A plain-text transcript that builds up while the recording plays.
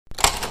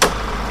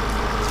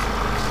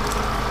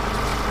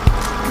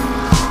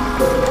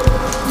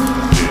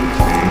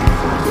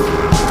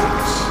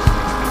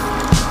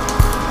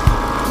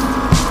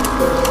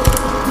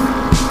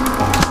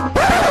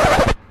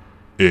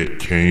It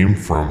came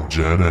from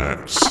Gen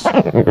X.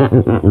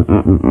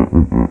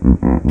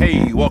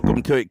 Hey,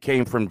 welcome to It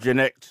Came from Gen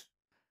X.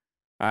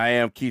 I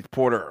am Keith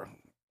Porter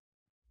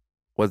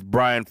with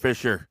Brian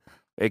Fisher,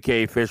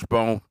 a.k.a.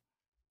 Fishbone,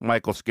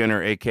 Michael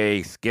Skinner,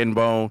 a.k.a.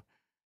 Skinbone,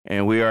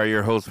 and we are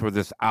your hosts for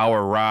this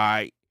hour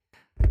ride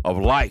of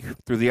life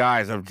through the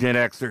eyes of Gen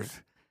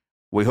Xers.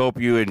 We hope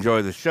you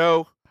enjoy the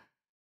show,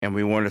 and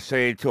we want to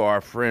say to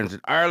our friends in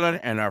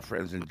Ireland and our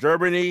friends in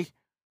Germany,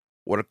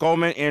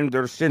 willkommen in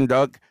der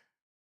Sendung.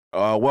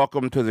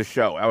 Welcome to the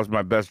show. That was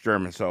my best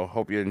German, so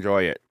hope you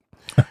enjoy it.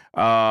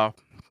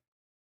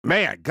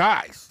 Man,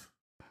 guys,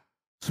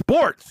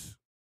 sports.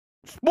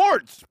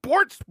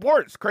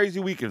 Crazy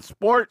week in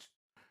sports.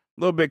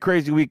 A little bit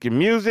crazy week in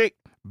music.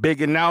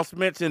 Big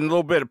announcements and a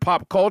little bit of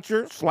pop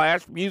culture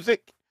 /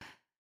 music.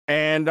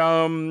 And,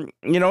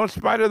 in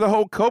spite of the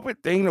whole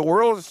COVID thing, the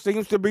world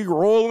seems to be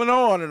rolling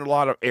on in a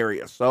lot of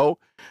areas. So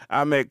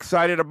I'm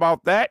excited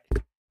about that.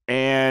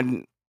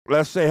 And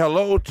let's say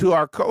hello to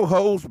our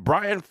co-host,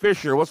 Brian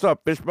Fisher. What's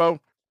up, Fishbone?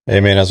 Hey,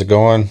 man, how's it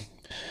going?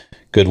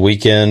 Good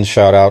weekend.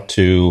 Shout out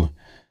to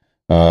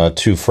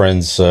two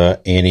friends,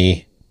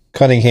 Annie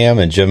Cunningham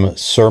and Jim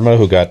Surma,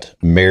 who got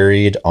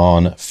married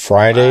on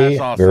Friday.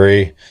 Awesome.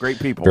 Very great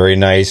people. Very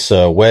nice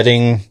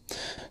wedding.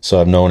 So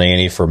I've known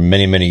Annie for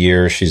many, many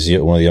years. She's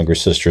one of the younger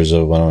sisters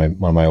of one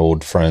of my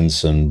old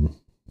friends and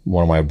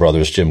one of my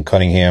brothers, Jim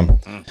Cunningham.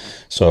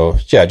 So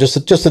yeah,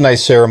 just a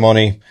nice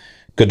ceremony.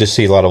 Good to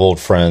see a lot of old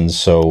friends.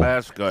 So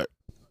that's good.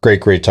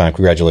 Great time.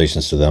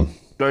 Congratulations to them.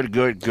 Good.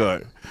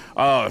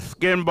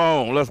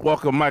 Skinbone, let's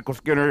welcome Michael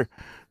Skinner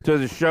to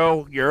the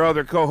show. Your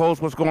other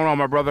co-host, what's going on,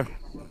 my brother?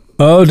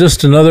 Oh,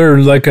 just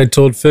another, like I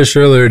told Fish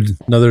earlier,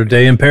 another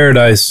day in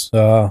paradise.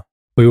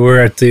 We were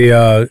at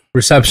the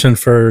reception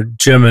for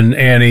Jim and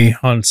Annie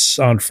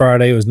on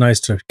Friday. It was nice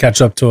to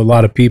catch up to a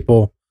lot of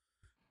people.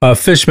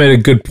 Fish made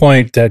a good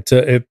point that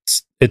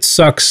it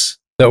sucks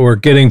that we're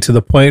getting to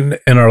the point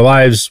in our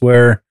lives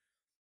where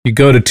you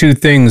go to two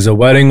things, a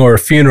wedding or a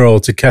funeral,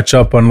 to catch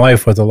up on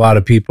life with a lot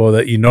of people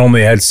that you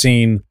normally had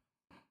seen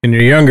in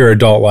your younger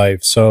adult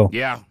life. So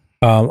yeah,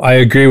 I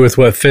agree with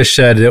what Fish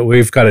said, that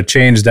we've got to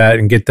change that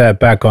and get that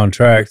back on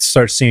track,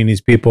 start seeing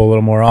these people a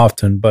little more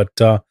often. But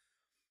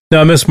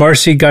no, Miss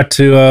Marcy got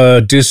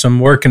to do some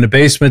work in the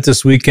basement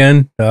this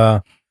weekend.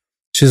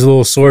 She's a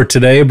little sore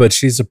today, but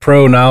she's a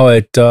pro now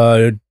at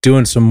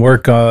doing some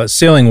work,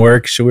 ceiling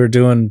work. So we're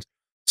doing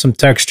some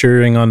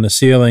texturing on the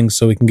ceiling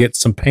so we can get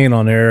some paint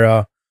on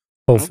there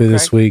hopefully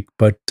this week.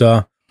 But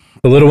the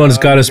little one's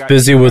got us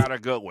busy with a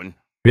good one.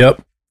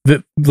 Yep.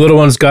 The little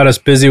one's got us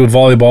busy with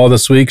volleyball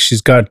this week.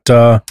 She's got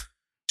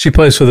she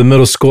plays for the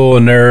middle school,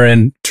 and they're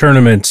in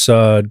tournaments,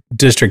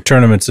 district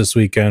tournaments this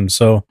weekend.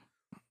 So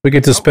we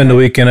get to spend the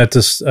weekend at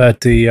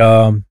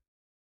the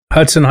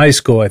Hudson High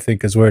School, I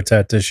think is where it's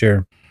at this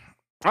year.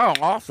 Oh,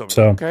 awesome.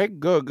 So okay,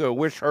 good.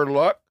 Wish her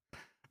luck.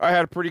 I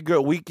had a pretty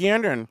good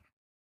weekend and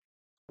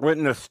went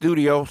in the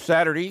studio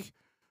Saturday.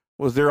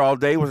 Was there all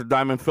day with the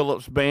Diamond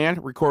Phillips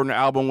Band, recording an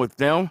album with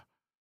them.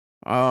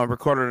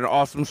 Recorded an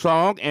awesome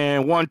song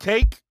and one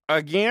take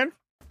again.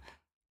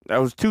 That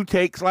was 2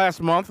 takes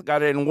last month.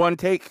 Got it in 1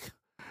 take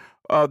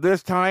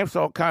this time,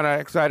 so kind of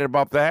excited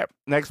about that.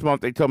 Next month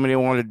they told me they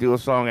wanted to do a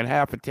song in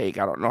half a take.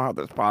 I don't know how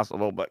that's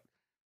possible, but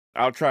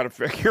I'll try to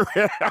figure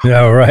it out.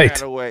 Yeah,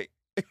 right.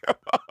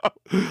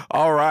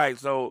 All right,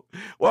 so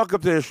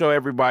welcome to the show,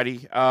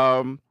 everybody.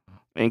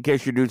 In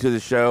case you're new to the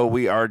show,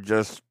 we are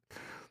just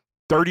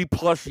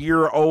 30-plus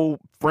year old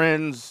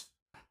friends,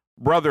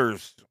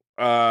 brothers.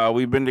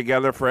 We've been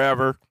together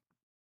forever.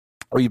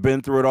 We've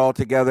been through it all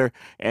together,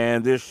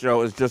 and this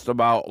show is just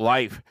about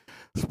life,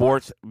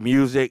 sports,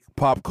 music,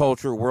 pop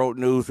culture, world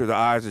news through the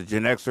eyes of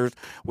Gen Xers.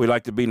 We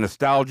like to be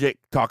nostalgic,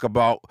 talk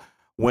about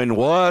when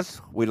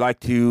was. We like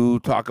to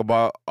talk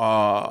about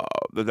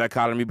the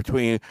dichotomy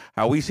between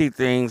how we see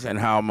things and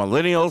how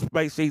millennials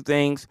may see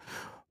things.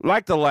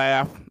 Like to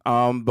laugh,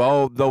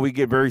 though we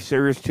get very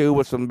serious too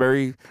with some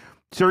very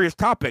serious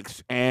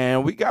topics,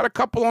 and we got a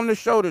couple on the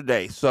show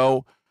today.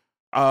 So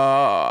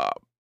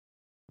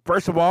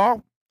first of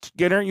all,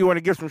 Skinner, you want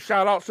to give some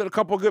shout outs to a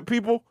couple of good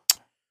people?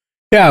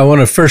 Yeah, I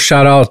want to first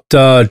shout out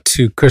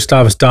to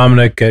Christoph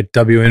Dominic at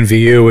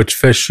WNVU, which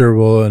Fisher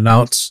will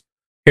announce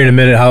here in a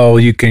minute how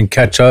you can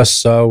catch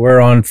us. We're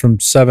on from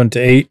 7 to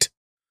 8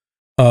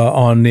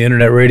 on the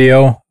internet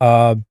radio.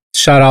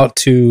 Shout out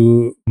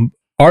to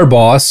our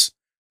boss,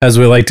 as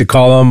we like to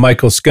call him,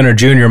 Michael Skinner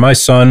Jr., my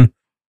son.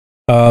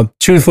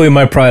 Truthfully,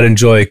 my pride and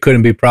joy.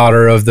 Couldn't be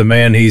prouder of the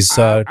man he's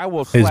I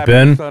will slap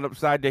been. your son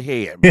upside the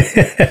head.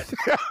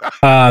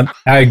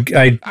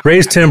 I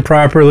raised him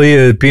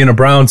properly, being a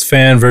Browns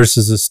fan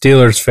versus a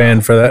Steelers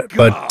fan for that.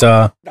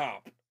 But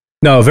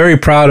no, very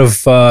proud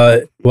of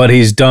what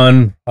he's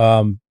done.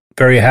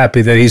 Very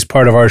happy that he's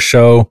part of our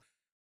show.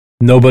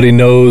 Nobody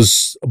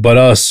knows but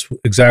us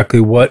exactly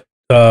what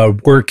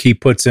work he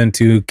puts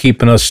into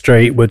keeping us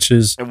straight, which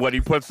is and what he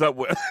puts up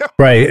with.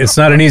 Right. It's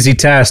not an easy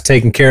task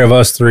taking care of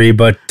us three,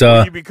 but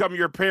you become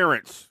your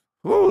parents.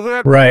 What was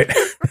that? Right.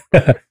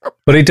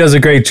 But he does a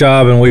great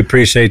job, and we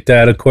appreciate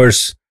that. Of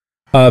course,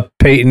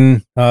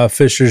 Peyton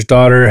Fisher's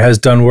daughter has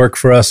done work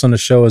for us on the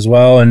show as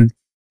well, and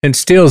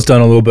Steele's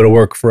done a little bit of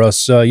work for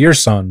us, your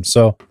son.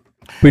 So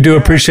we do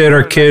appreciate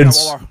our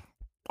kids.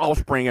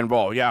 Offspring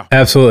involved, yeah.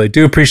 Absolutely.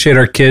 Do appreciate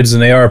our kids,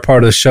 and they are a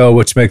part of the show,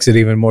 which makes it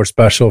even more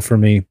special for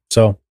me.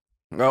 So,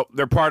 well,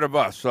 they're part of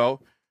us. So,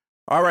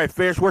 all right,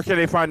 Fish, where can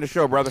they find the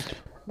show, brother?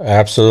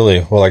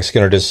 Absolutely. Well, like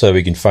Skinner just said,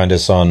 we can find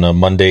us on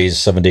Mondays,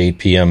 7 to 8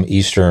 p.m.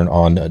 Eastern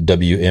on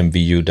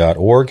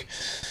WMVU.org.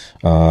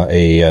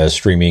 A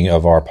streaming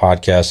of our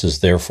podcast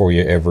is there for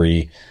you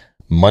every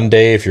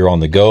Monday. If you're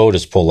on the go,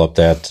 just pull up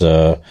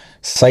that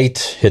site,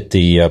 hit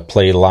the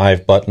play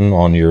live button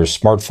on your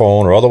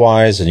smartphone or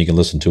otherwise, and you can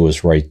listen to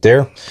us right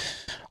there.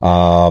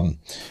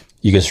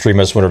 You can stream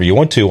us whenever you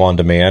want to on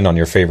demand on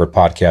your favorite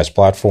podcast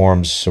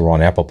platforms. We're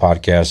on Apple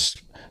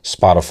Podcasts,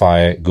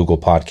 Spotify, Google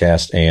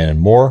Podcast, and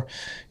more.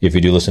 If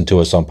you do listen to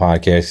us on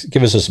podcasts,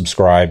 give us a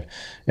subscribe,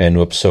 and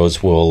new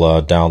episodes will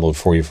download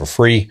for you for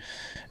free,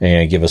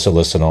 and give us a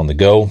listen on the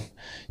go.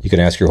 You can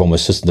ask your home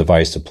assistant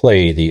device to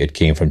play the It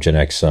Came From Gen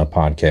X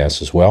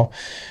podcast as well.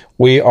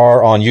 We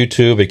are on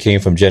YouTube. It Came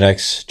From Gen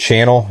X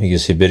channel. You can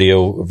see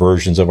video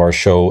versions of our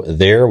show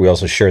there. We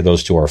also share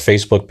those to our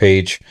Facebook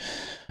page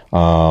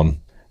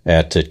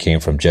at It Came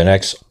From Gen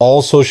X.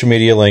 All social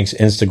media links,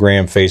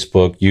 Instagram,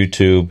 Facebook,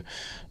 YouTube,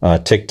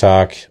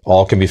 TikTok,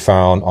 all can be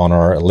found on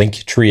our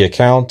Linktree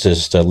account.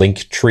 It's the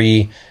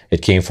Linktree,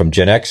 It Came From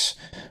Gen X.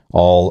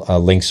 All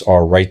links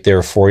are right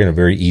there for you in a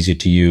very easy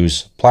to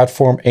use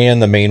platform.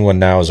 And the main one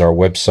now is our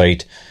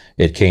website,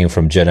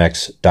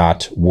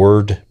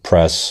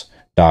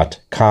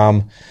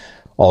 itcamefromgenx.wordpress.com.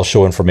 All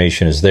show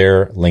information is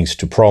there. Links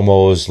to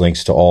promos,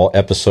 links to all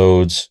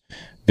episodes,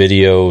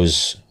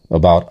 videos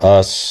about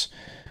us,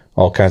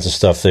 all kinds of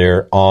stuff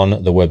there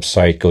on the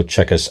website. Go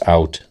check us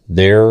out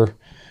there.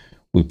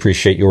 We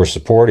appreciate your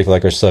support. If you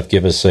like our stuff,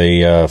 give us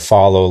a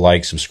follow,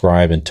 like,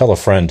 subscribe, and tell a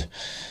friend.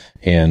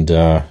 And,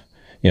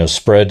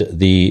 spread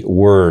the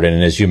word.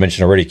 And as you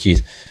mentioned already,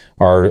 Keith,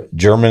 our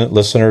German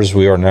listeners,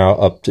 we are now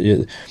up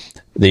to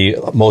the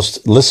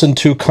most listened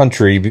to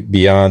country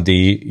beyond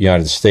the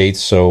United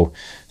States. So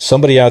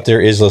somebody out there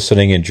is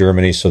listening in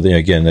Germany. So then,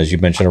 again, as you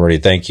mentioned already,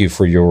 thank you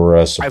for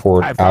your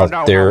support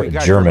out there,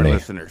 Germany.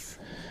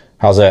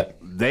 How's that?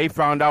 They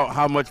found out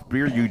how much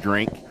beer you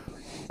drink.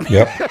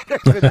 Yep.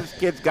 This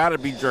kid's got to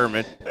be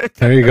German.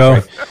 There you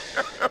go.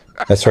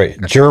 That's right.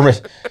 German.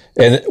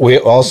 And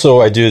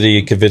I do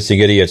the Convincing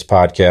Idiots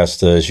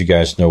podcast, as you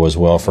guys know as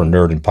well, for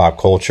nerd and pop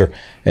culture.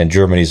 And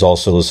Germany's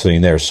also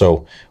listening there.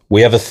 So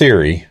we have a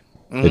theory.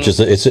 Mm-hmm.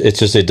 It's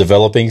just a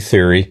developing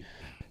theory.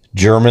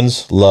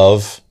 Germans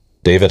love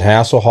David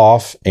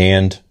Hasselhoff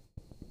and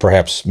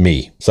perhaps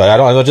me. So I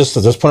don't just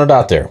put it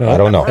out there. I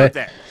don't know.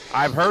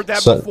 I've heard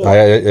that before.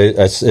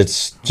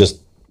 It's just.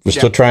 We're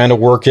still trying to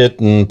work it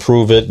and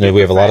prove it, and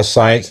we have a lot of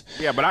science.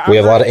 Yeah, but we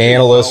have a lot of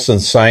analysts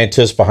and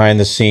scientists behind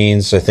the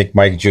scenes. I think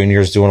Mike Jr.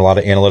 is doing a lot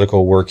of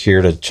analytical work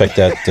here to check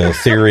that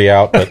theory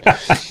out, but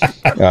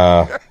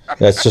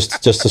that's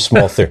just a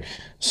small theory.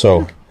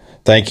 So,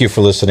 thank you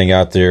for listening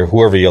out there.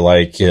 Whoever you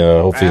like,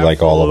 hopefully you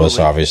like all of us,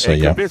 obviously.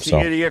 And yeah. Convincing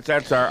Idiots,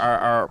 that's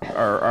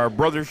our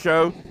brother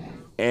show.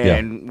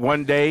 And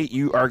one day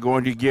you are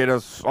going to get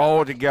us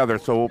all together.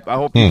 So I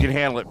hope you can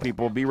handle it,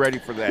 people. Be ready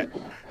for that.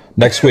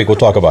 Next week, we'll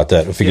talk about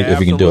that if we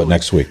can do it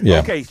next week.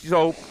 Yeah. Okay,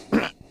 so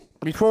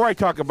before I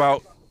talk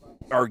about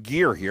our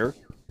gear here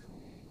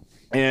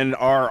and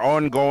our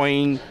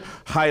ongoing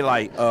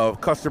highlight of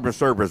customer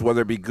service,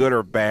 whether it be good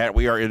or bad,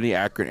 we are in the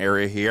Akron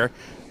area here.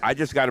 I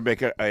just got to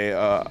make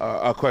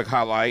a quick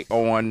highlight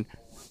on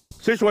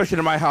situation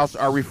in my house.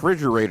 Our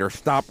refrigerator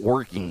stopped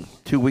working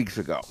 2 weeks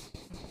ago.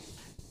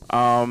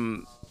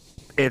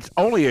 It's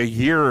only a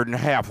year and a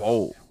half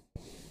old.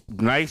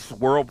 Nice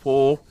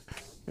Whirlpool.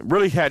 It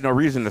really had no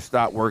reason to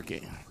stop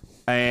working.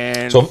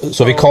 And so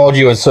if he called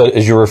you and said,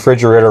 "Is your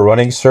refrigerator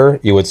running, sir?"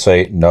 You would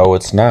say, "No,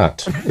 it's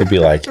not." It'd be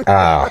like,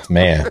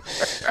 man,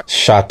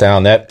 shot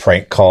down that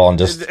prank call and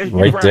just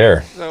right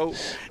there. So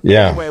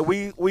yeah.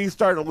 Anyway, we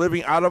started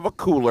living out of a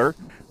cooler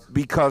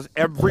because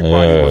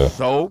everybody was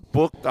so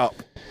booked up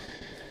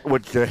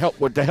with the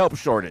help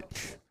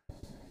shortage.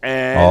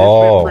 And it's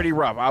been pretty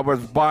rough. I was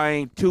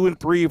buying 2 and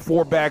 3 and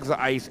 4 bags of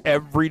ice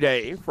every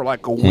day for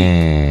like a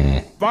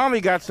week.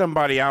 Finally got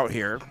somebody out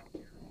here,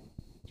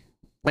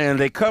 and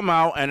they come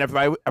out, and if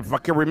I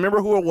can remember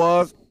who it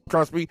was,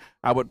 trust me,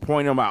 I would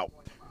point them out.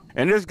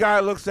 And this guy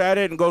looks at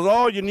it and goes,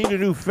 "Oh, you need a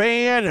new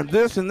fan and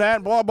this and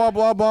that, blah, blah,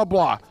 blah, blah,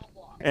 blah."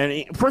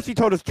 And first he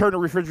told us to turn the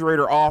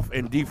refrigerator off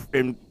and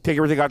take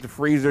everything out the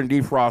freezer and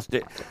defrost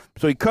it.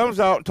 So he comes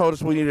out and told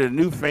us we needed a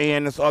new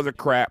fan, this other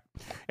crap.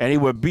 And he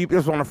would be,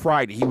 this on a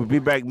Friday, he would be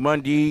back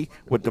Monday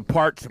with the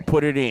parts to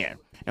put it in.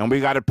 And we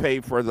got to pay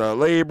for the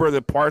labor,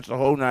 the parts, the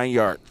whole 9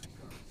 yards.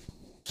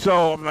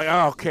 So I'm like,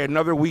 oh, okay,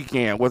 another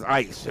weekend with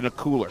ice in a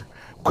cooler.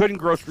 Couldn't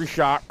grocery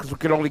shop because we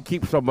could only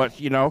keep so much,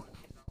 you know.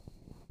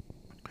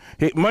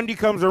 Monday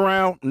comes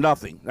around,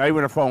 nothing. Not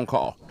even a phone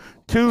call.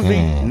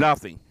 Tuesday,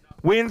 nothing.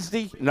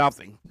 Wednesday,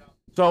 nothing.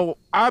 So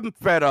I'm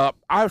fed up.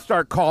 I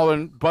start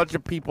calling a bunch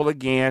of people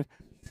again.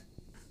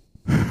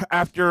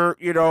 after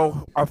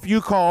a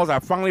few calls, I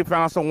finally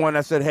found someone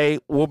that said, "Hey,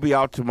 we'll be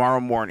out tomorrow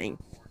morning."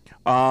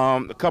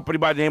 A company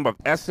by the name of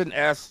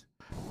S&S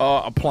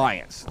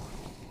Appliance.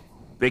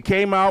 They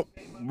came out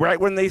right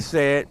when they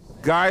said.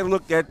 Guy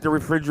looked at the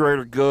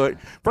refrigerator good.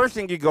 First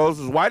thing he goes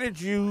is, "Why did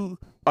you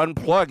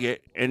unplug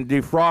it and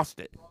defrost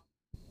it?"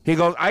 He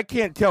goes, "I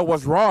can't tell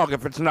what's wrong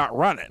if it's not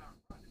running.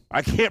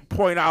 I can't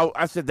point out."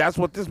 I said, "That's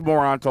what this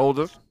moron told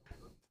us."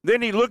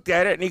 Then he looked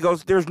at it and he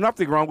goes, "There's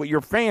nothing wrong with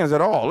your fans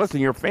at all. Listen,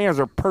 your fans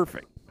are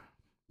perfect."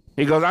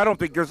 He goes, "I don't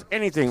think there's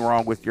anything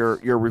wrong with your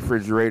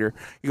refrigerator."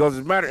 He goes,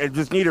 "It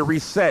just need a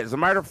reset. As a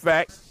matter of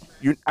fact,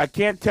 I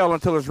can't tell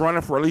until it's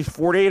running for at least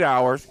 48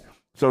 hours.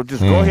 So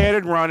just go ahead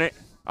and run it.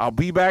 I'll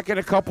be back in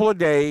a couple of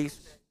days.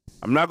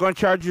 I'm not going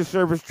to charge you a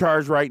service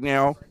charge right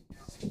now.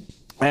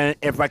 And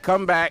if I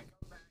come back,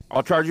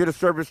 I'll charge you the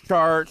service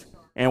charge.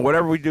 And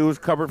whatever we do is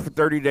covered for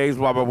 30 days,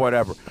 blah, blah,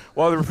 whatever."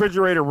 Well, the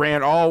refrigerator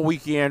ran all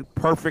weekend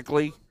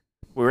perfectly.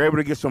 We were able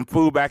to get some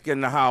food back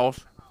in the house.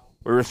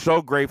 We were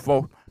so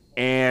grateful.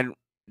 And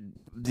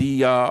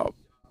the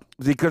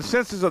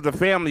consensus of the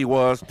family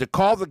was to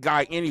call the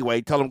guy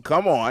anyway, tell him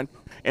come on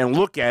and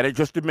look at it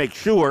just to make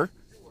sure.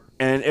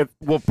 And if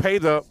we'll pay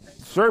the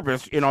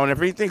service, and if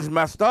anything's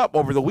messed up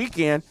over the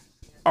weekend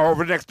or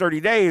over the next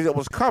 30 days, it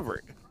was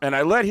covered. And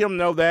I let him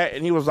know that,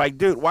 and he was like,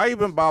 "Dude, why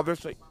even bother?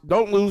 So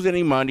don't lose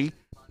any money.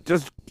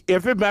 Just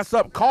if it mess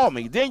up, call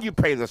me. Then you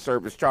pay the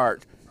service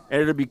charge,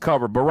 and it'll be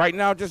covered. But right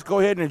now, just go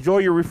ahead and enjoy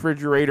your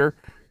refrigerator,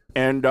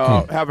 and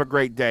have a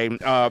great day."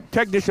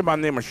 Technician by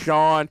the name of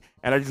Sean,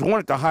 and I just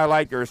wanted to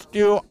highlight there are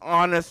still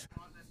honest,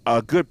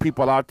 good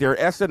people out there.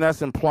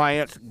 S&S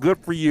Appliance, good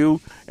for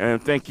you,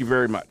 and thank you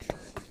very much.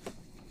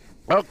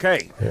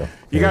 Okay,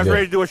 you guys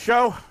ready to do a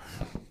show?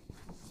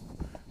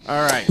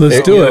 All right,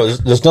 let's do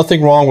it. There's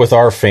nothing wrong with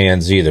our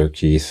fans either,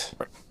 Keith.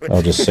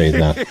 I'll just say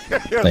that.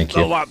 Thank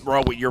you. A lot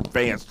wrong with your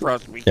fans,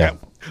 trust me. Yeah.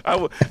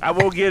 I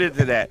won't get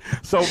into that.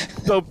 So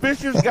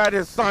Fisher's got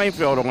his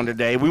Seinfeld on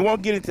today. We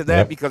won't get into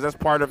that because that's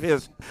part of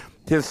his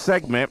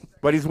segment.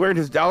 But he's wearing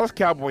his Dallas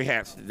Cowboy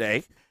hats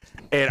today,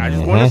 and I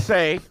just want to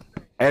say,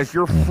 as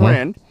your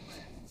friend,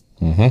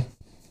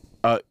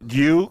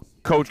 you,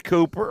 Coach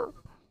Cooper,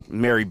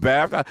 Mary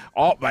Beth,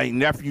 all my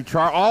nephew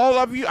Charles, all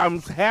of you, I'm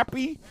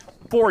happy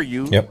for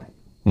you.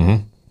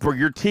 For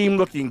your team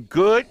looking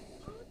good.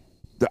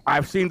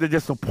 I've seen the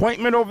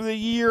disappointment over the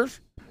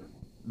years.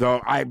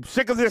 I'm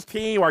sick of this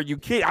team. Are you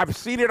kidding? I've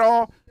seen it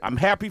all. I'm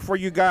happy for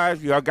you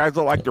guys. You guys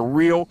look like the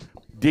real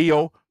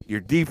deal. Your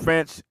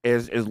defense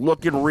is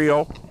looking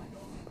real.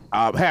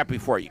 I'm happy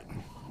for you.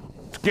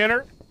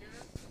 Skinner,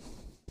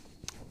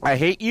 I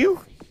hate you.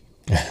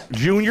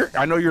 Junior,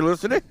 I know you're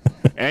listening.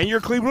 And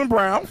your Cleveland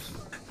Browns.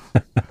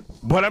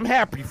 But I'm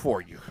happy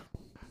for you.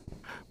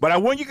 But I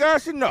want you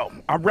guys to know,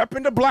 I'm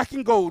repping the black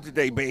and gold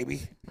today,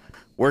 baby.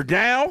 We're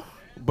down,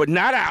 but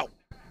not out.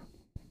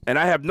 And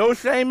I have no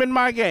shame in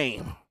my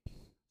game.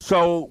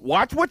 So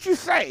watch what you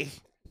say,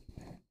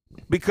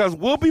 because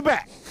we'll be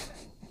back.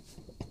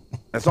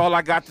 That's all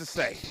I got to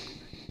say.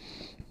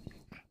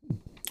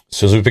 As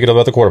soon as we pick it up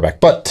at the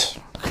quarterback. But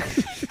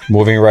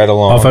moving right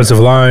along. Offensive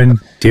line,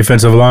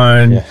 defensive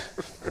line,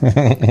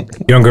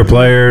 younger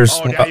players.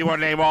 Oh, now you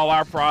want to name all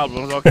our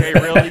problems, okay,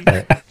 really?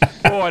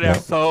 Boy,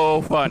 that's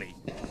so funny.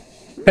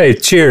 Hey,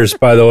 cheers,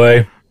 by the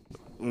way.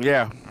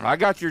 Yeah, I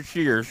got your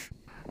cheers.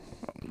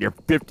 Your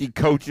 50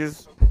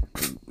 coaches.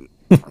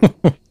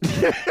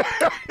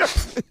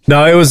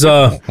 No, it was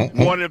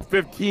 1 in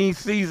 15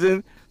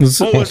 season,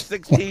 4 in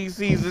 16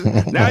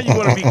 seasons. Now you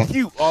want to be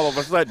cute all of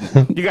a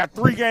sudden. You got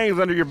 3 games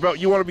under your belt.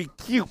 You want to be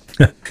cute.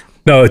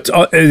 No,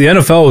 the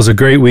NFL was a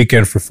great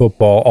weekend for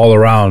football all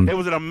around. It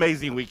was an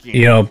amazing weekend.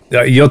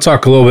 You'll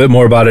talk a little bit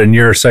more about it in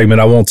your segment.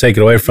 I won't take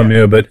it away from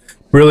you, but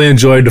really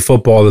enjoyed the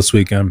football this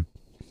weekend.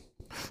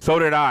 So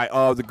did I.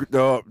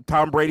 The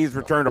Tom Brady's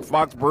return to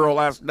Foxborough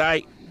last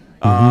night.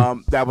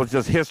 That was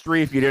just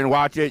history. If you didn't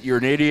watch it, you're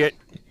an idiot.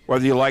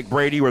 Whether you like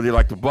Brady, whether you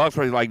like the Bucs,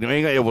 whether you like New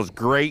England, it was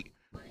great.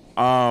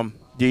 The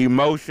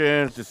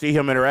emotions, to see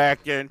him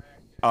interacting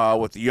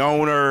with the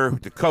owner,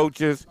 the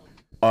coaches,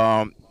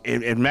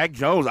 and Mac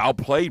Jones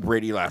outplayed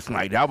Brady last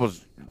night. That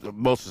was the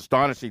most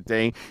astonishing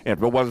thing. And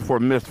if it wasn't for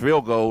a missed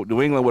field goal,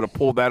 New England would have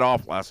pulled that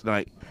off last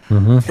night.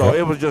 So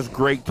it was just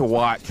great to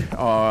watch.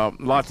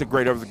 Lots of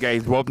great other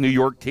games. Both New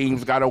York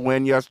teams got a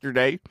win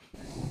yesterday,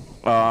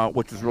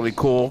 which was really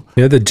cool.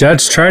 Yeah, the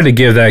Jets tried to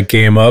give that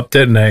game up,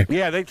 didn't they?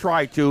 Yeah, they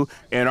tried to.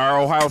 And our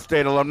Ohio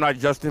State alumni,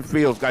 Justin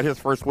Fields, got his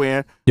first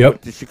win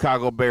with the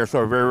Chicago Bears. So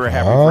we're very, very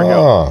happy for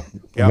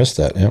him. I missed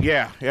that.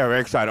 Yeah,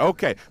 very excited.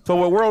 Okay,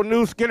 so with World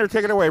News, Skinner,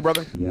 take it away,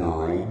 brother.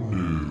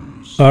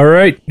 All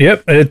right.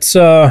 Yep. It's,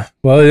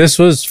 this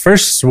was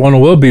first one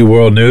will be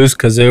World News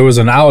because there was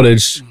an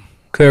outage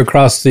clear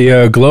across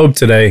the globe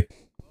today.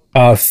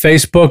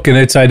 Facebook and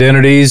its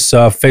identities,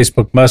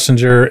 Facebook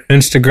Messenger,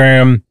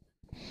 Instagram,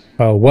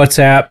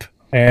 WhatsApp,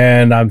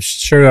 and I'm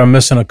sure I'm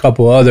missing a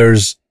couple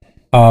others.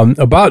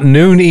 About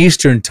noon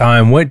Eastern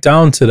time went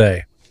down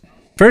today.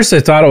 First, I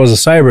thought it was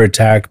a cyber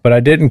attack, but I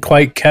didn't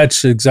quite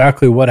catch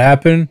exactly what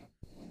happened.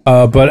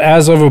 But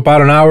as of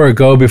about an hour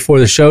ago, before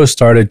the show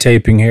started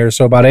taping here,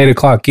 so about 8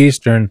 o'clock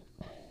Eastern,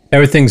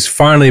 everything's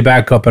finally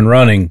back up and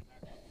running.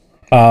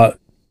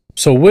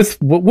 So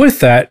with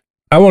that,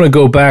 I want to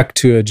go back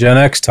to a Gen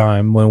X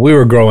time when we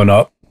were growing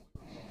up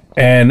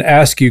and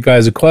ask you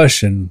guys a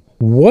question.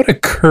 What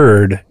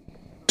occurred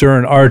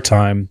during our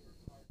time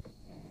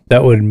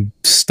that would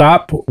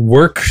stop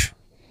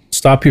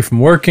you from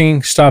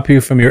working, stop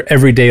you from your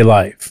everyday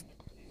life?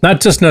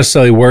 Not just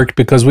necessarily work,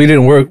 because we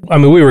didn't work. I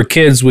mean, we were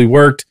kids, we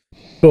worked.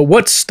 But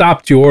what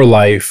stopped your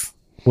life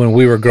when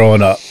we were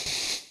growing up?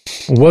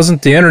 It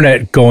wasn't the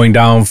internet going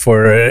down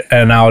for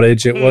an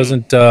outage. It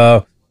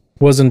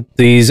wasn't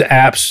these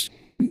apps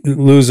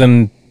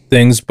losing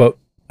things. But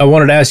I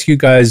wanted to ask you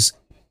guys,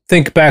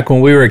 think back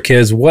when we were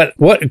kids, what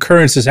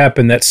occurrences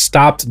happened that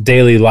stopped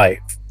daily life?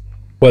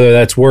 Whether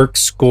that's work,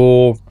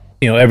 school,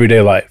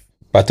 everyday life.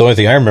 But the only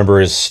thing I remember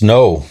is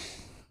snow.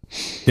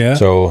 Yeah.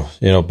 So,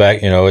 back,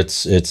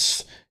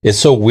 it's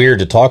so weird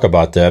to talk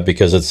about that,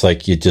 because it's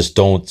like you just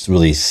don't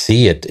really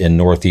see it in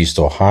Northeast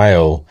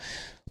Ohio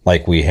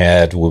like we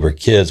had when we were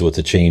kids with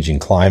the changing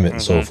climate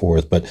and so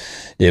forth. But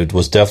it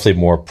was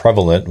definitely more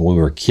prevalent when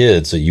we were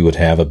kids that you would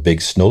have a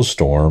big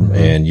snowstorm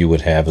and you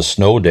would have a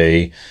snow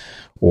day,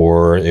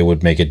 or it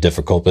would make it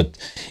difficult. But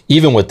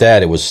even with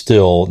that, it was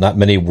still not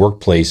many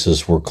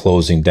workplaces were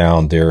closing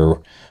down their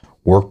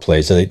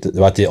workplace. I think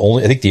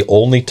the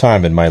only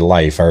time in my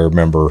life I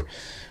remember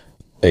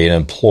an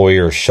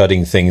employer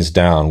shutting things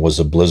down was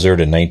a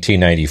blizzard in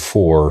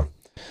 1994,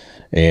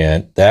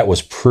 and that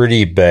was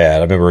pretty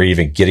bad. I remember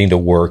even getting to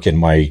work in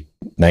my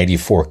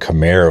 94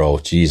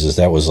 Camaro. Jesus,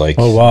 that was like,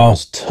 oh wow, that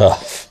was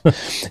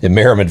tough. In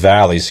Merrimack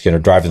Valley,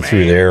 driving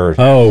through there.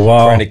 Oh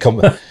wow, trying to come.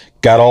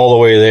 Got all the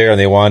way there, and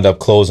they wound up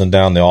closing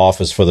down the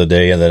office for the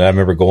day. And then I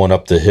remember going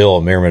up the hill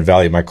in Merrimack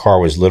Valley. My car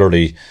was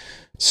literally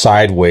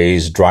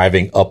sideways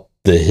driving up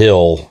the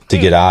hill to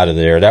get out of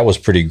there. That was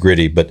pretty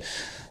gritty, but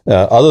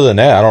other than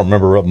that, I don't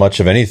remember much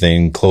of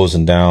anything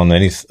closing down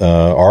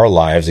our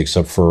lives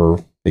except for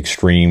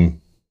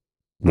extreme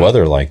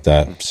weather like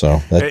that.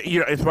 So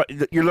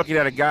you're looking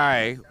at a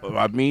guy.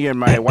 Me and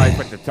my wife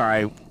at the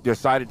time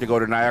decided to go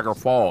to Niagara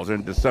Falls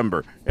in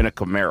December in a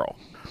Camaro.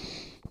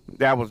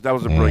 That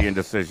was a brilliant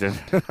decision.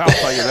 I'll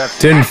tell you that.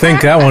 Didn't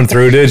think that one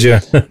through, did you?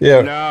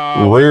 Yeah,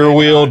 no, rear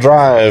wheel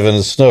drive in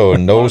the snow.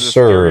 No, one of the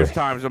sir. scariest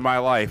times of my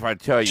life, I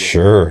tell you.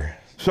 Sure.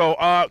 So,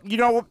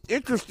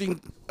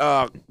 interesting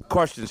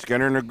question,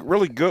 Skinner, and a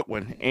really good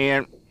one.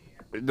 And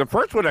the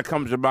first one that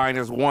comes to mind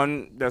is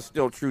one that's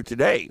still true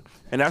today,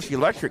 and that's the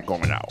electric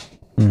going out.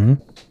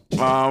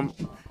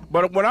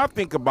 But when I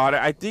think about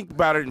it, I think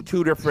about it in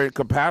two different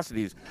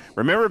capacities.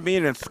 Remember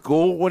being in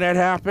school when that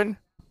happened?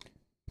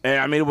 And,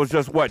 I mean, it was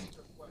just,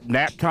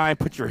 nap time,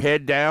 put your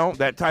head down,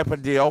 that type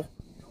of deal.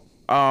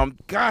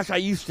 Gosh, I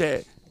used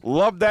to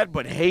love that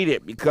but hate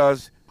it,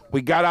 because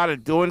we got out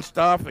of doing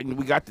stuff and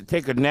we got to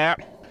take a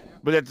nap.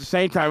 But at the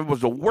same time, it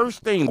was the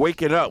worst thing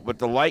waking up with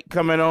the light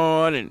coming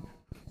on, and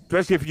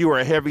especially if you were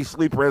a heavy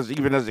sleeper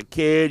even as a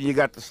kid, you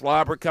got the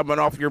slobber coming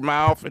off your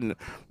mouth and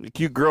the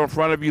cute girl in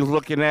front of you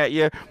looking at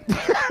you.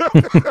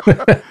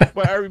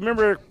 But I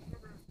remember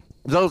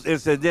those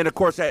incidents. Then, of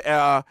course,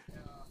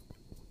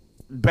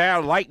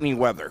 bad lightning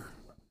weather.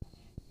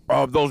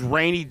 Those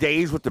rainy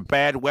days with the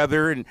bad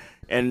weather,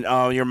 and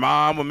your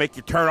mom would make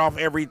you turn off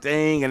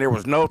everything, and there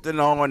was nothing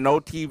on, no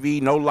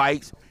TV, no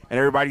lights, and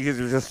everybody was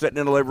just sitting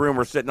in the living room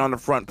or sitting on the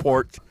front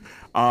porch.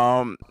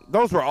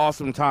 Those were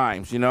awesome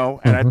times, and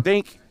I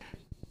think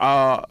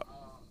I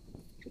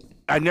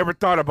never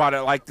thought about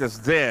it like this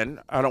then.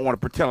 I don't want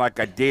to pretend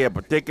like I did,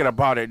 but thinking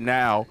about it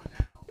now,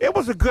 it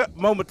was a good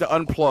moment to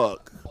unplug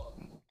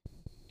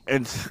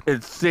and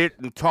sit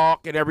and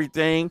talk and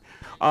everything.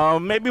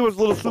 Maybe it was a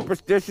little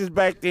superstitious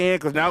back then,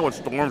 because now it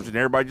storms and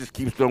everybody just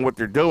keeps doing what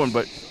they're doing.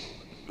 But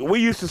we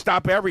used to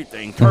stop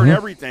everything, turn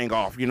everything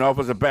off, if it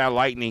was a bad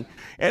lightning.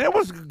 And it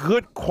was a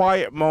good,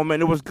 quiet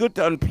moment. It was good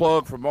to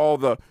unplug from all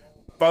the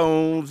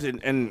phones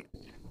and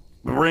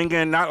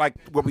ringing, not like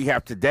what we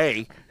have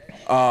today.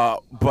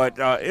 But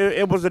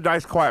it was a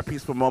nice, quiet,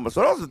 peaceful moment.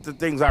 So those are the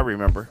things I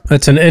remember.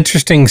 That's an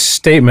interesting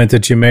statement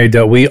that you made,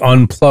 that we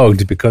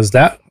unplugged, because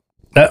that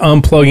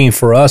unplugging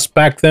for us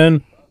back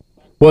then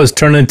was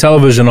turning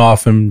television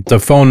off and the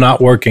phone not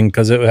working,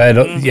 because you had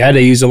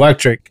to use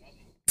electric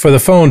for the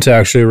phone to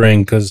actually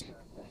ring, because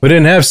we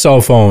didn't have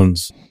cell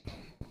phones.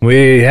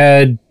 We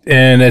had,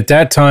 and at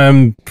that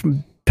time,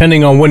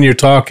 depending on when you're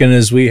talking,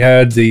 is we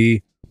had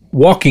the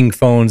walking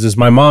phones, as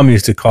my mom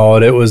used to call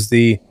it. It was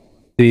the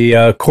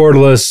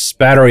cordless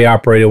battery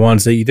operated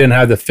ones that you didn't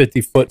have the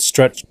 50-foot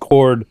stretched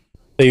cord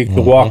that you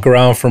could walk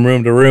around from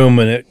room to room,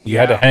 and you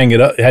had to hang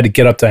it up. You had to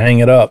get up to hang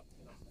it up.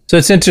 So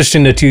it's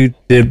interesting that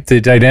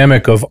the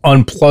dynamic of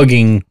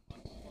unplugging,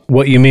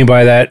 what you mean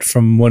by that,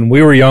 from when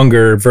we were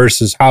younger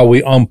versus how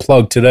we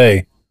unplug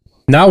today.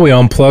 Now we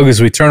unplug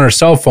as we turn our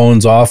cell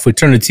phones off, we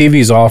turn the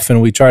TVs off,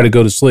 and we try to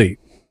go to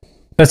sleep.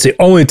 That's the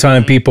only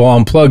time people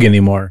unplug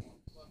anymore.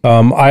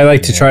 I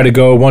like to try to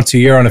go once a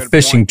year on a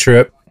fishing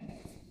trip,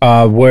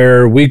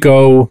 where we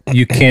go,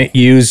 you can't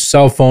use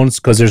cell phones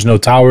because there's no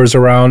towers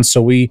around.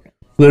 So we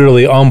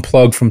literally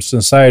unplug from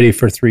society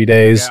for 3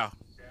 days. Yeah.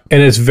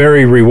 And it's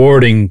very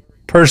rewarding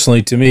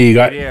personally to me.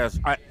 It is.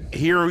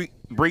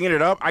 Bringing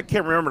it up, I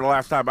can't remember the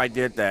last time I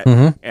did that.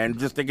 And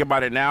just thinking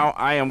about it now,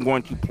 I am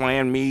going to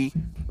plan me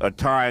a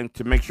time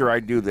to make sure I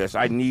do this.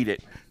 I need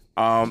it.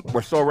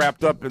 We're so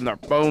wrapped up in our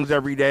phones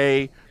every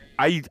day.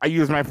 I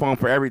use my phone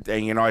for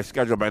everything. You know, I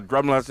schedule my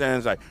drum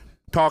lessons. I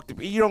talk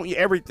to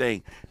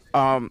everything.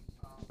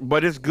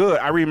 But it's good.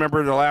 I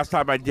remember the last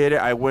time I did it,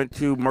 I went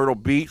to Myrtle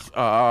Beach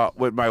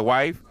with my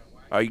wife.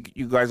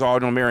 You guys all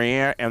know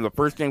Marianne. And the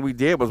first thing we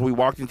did was we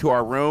walked into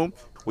our room.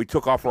 We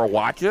took off our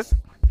watches.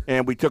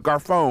 And we took our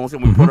phones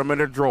and we put them in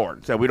a drawer.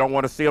 Said we don't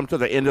want to see them till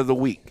the end of the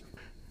week.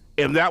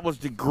 And that was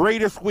the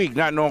greatest week,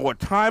 not knowing what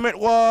time it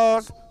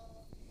was.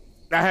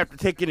 I have to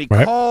take any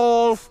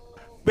calls.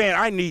 Man,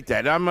 I need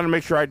that. I'm going to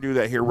make sure I do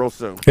that here real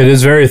soon. It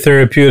is very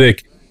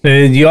therapeutic.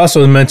 And you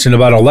also mentioned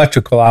about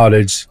electrical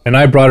outage, and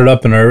I brought it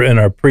up in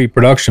our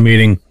pre-production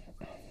meeting.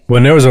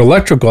 When there was an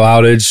electrical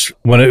outage,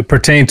 when it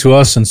pertained to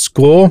us in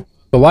school,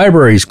 the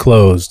library's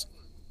closed.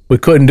 We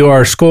couldn't do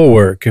our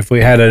schoolwork. If we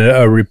had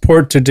a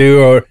report to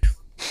do,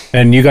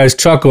 and you guys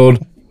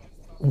chuckled,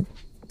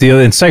 the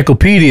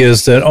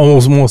encyclopedias that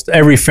almost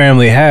every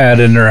family had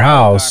in their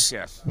house.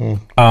 Yes.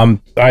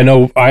 I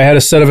know I had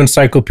a set of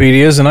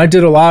encyclopedias, and I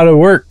did a lot of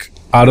work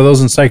out of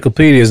those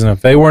encyclopedias. And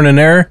if they weren't in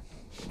there,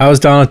 I was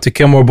down at the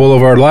Kenmore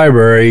Boulevard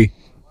Library,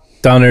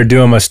 down there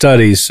doing my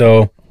studies.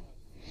 So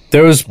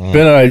there was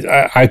been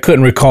I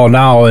couldn't recall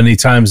now any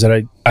times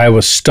that I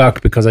was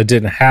stuck because I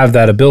didn't have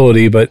that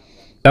ability, but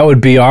that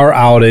would be our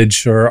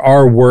outage or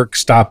our work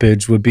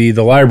stoppage would be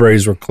the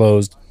libraries were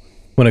closed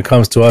when it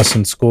comes to us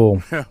in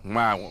school.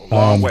 Wow,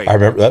 long way. I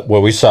remember that.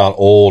 Well, we sound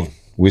old.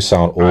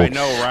 I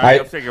know, right?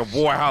 I'm thinking,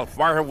 boy, how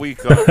far have we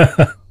come?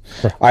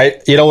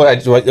 You know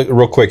what?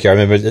 Real quick here, I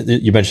remember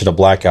you mentioned a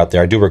blackout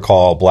there. I do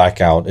recall a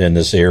blackout in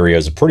this area. It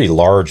was a pretty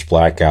large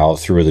blackout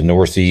through the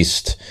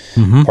northeast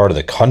part of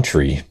the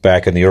country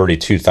back in the early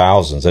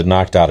 2000s. It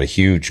knocked out a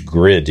huge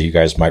grid. You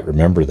guys might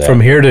remember that.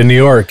 From here to New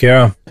York,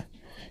 yeah.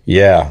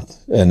 Yeah,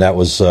 and that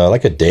was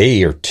like a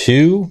day or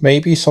two,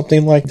 maybe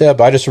something like that.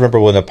 But I just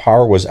remember when the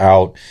power was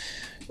out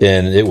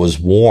and it was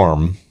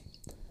warm,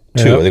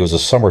 too. I think it was the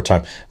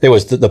summertime.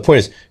 The point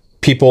is,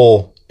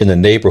 people in the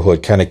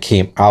neighborhood kind of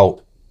came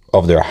out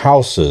of their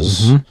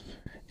houses,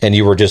 and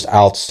you were just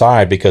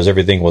outside because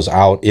everything was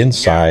out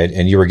inside,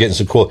 and you were getting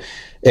some cool.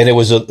 And it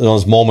was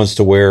those moments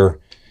to where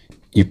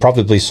you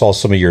probably saw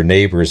some of your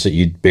neighbors that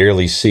you'd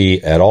barely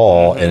see at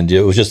all, and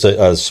it was just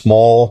a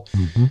small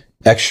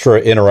extra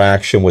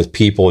interaction with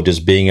people,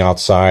 just being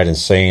outside and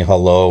saying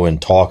hello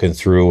and talking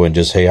through and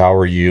just, hey, how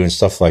are you, and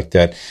stuff like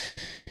that.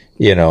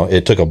 You know,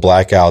 it took a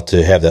blackout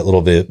to have that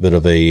little bit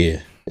of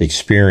a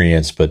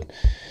experience, but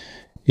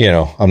you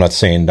know, I'm not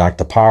saying knock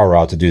the power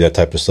out to do that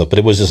type of stuff, but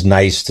it was just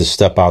nice to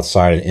step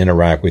outside and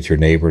interact with your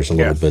neighbors a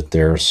little bit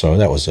there. So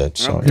that was it.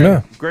 So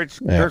okay. Great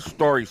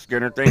story,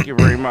 Skinner. Thank you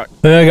very much.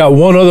 And I got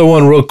one other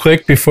one real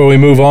quick before we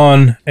move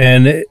on.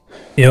 And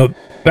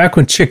back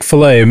when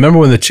Chick-fil-A, remember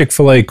when the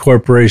Chick-fil-A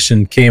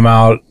Corporation came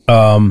out,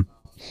 and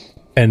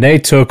they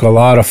took a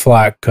lot of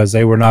flack because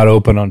they were not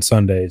open on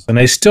Sundays, and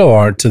they still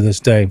aren't to this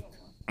day.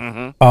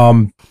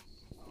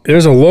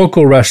 There's a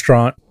local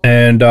restaurant,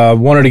 and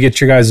wanted to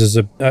get your guys'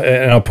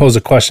 and I'll pose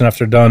a question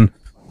after done.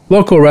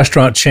 Local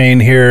restaurant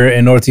chain here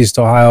in Northeast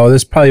Ohio.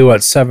 There's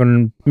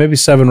probably maybe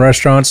seven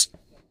restaurants.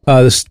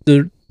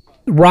 The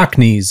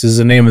Rockneys is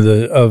the name of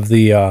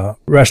the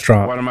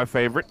restaurant. One of my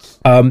favorites.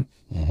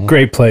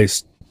 Great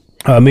place.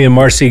 Me and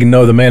Marcy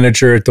know the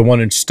manager at the one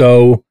in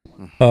Stowe.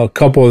 A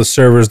couple of the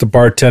servers, the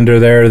bartender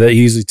there that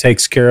usually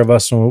takes care of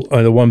us on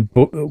the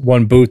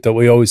one booth that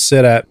we always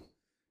sit at.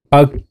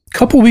 A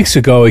couple weeks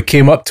ago, he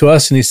came up to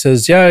us and he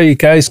says, yeah, you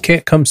guys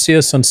can't come see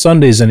us on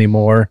Sundays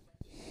anymore.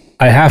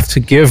 I have to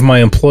give my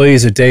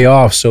employees a day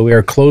off, so we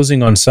are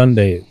closing on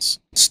Sundays,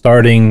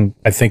 starting,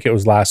 I think it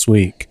was last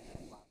week.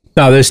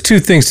 Now, there's two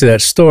things to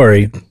that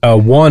story.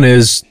 One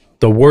is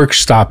the work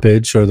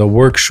stoppage or the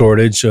work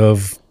shortage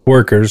of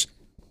workers.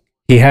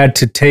 He had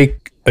to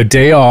take a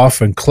day off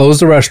and close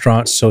the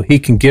restaurant so he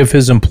can give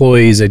his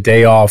employees a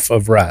day off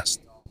of rest.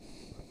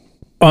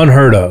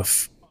 Unheard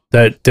of.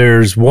 That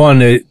there's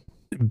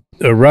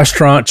a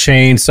restaurant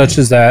chain such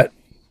as that,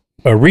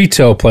 a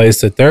retail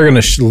place, that they're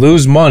going to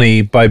lose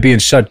money by being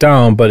shut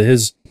down, but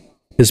his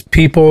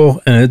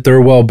people and their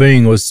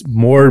well-being was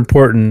more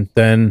important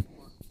than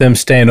them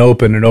staying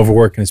open and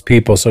overworking his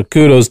people. So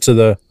kudos to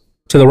the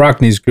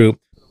Rockneys group.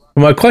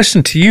 But my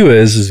question to you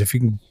is if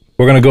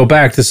we're going to go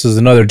back, this is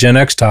another Gen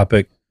X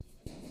topic.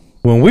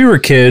 When we were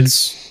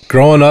kids,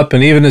 growing up,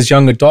 and even as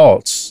young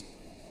adults,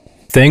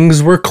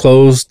 things were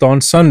closed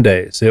on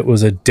Sundays. It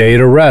was a day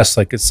to rest,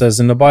 like it says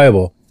in the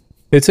Bible.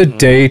 It's a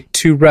day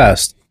to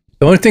rest.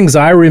 The only things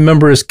I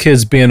remember as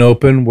kids being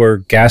open were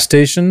gas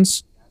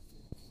stations,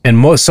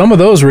 and some of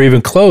those were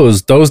even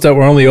closed. Those that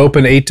were only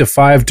open 8 to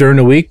 5 during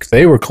the week,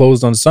 they were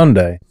closed on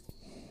Sunday.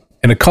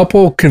 and a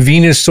couple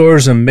convenience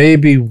stores and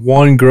maybe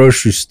one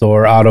grocery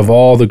store out of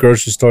all the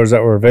grocery stores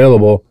that were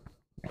available.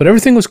 But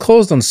everything was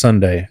closed on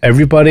Sunday.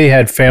 Everybody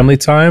had family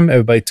time.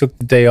 Everybody took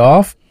the day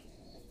off.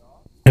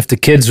 If the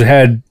kids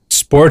had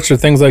sports or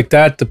things like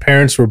that, the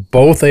parents were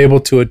both able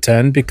to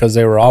attend because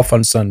they were off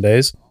on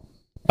Sundays.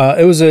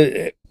 I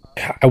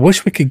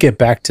wish we could get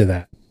back to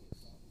that.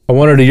 I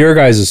wanted your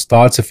guys'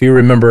 thoughts if you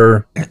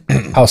remember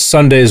how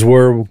Sundays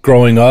were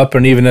growing up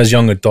and even as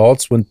young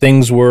adults when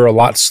things were a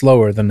lot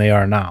slower than they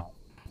are now.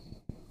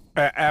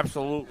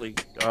 Absolutely.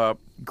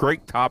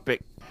 Great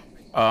topic.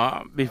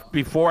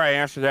 Before I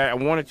answer that, I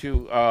wanted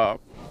to, I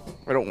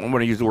don't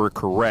want to use the word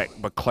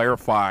correct, but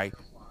clarify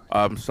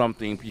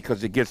something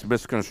because it gets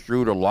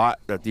misconstrued a lot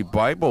that the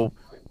Bible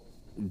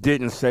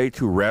didn't say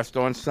to rest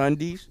on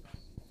Sundays.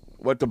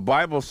 What the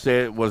Bible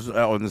said was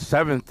on the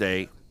seventh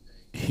day,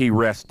 he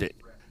rested.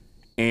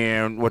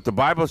 And what the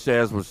Bible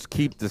says was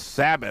keep the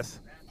Sabbath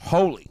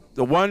holy.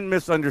 The one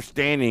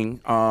misunderstanding,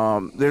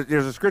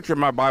 there's a scripture in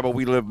my Bible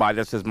we live by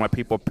that says, my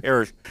people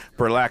perish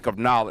for lack of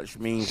knowledge,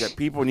 means that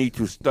people need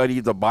to study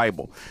the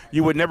Bible.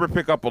 You would never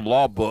pick up a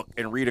law book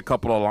and read a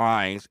couple of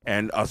lines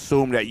and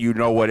assume that you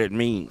know what it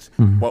means.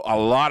 Well, a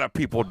lot of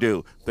people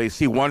do. They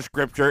see one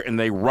scripture and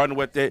they run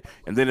with it,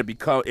 and then it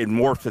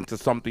morphs into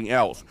something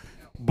else.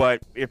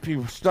 But if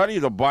you study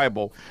the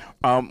Bible,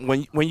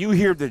 when you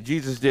hear that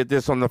Jesus did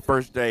this on the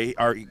first day,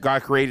 or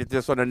God created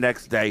this on the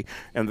next day,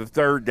 and the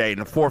third day,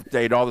 and the fourth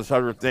day, and all this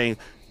other thing,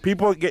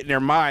 people get in their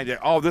mind that,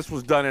 oh, this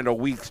was done in a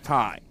week's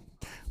time.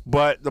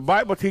 But the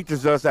Bible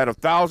teaches us that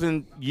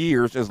 1,000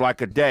 years is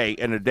like a day,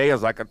 and a day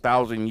is like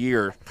 1,000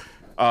 years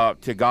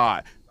to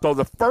God. So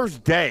the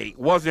first day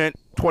wasn't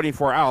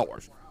 24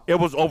 hours. It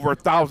was over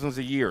thousands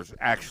of years,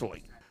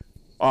 actually.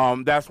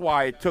 That's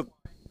why it took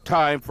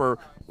time for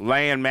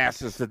land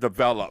masses to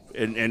develop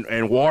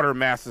and water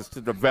masses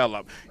to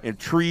develop and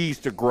trees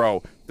to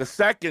grow. The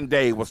second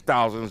day was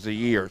thousands of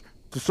years,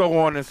 so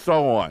on and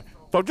so on.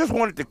 So just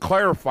wanted to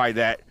clarify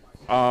that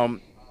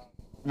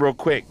real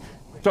quick.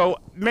 So,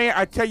 man,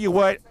 I tell you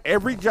what,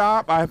 every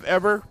job I've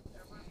ever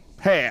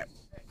had,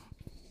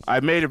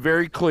 I made it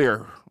very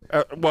clear,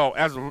 well,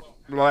 as of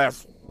the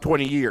last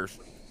 20 years,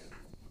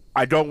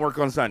 I don't work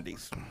on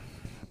Sundays.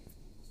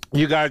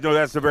 You guys know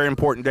that's a very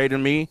important day to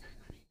me.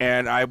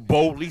 And I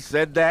boldly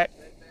said that,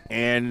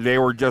 and they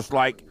were just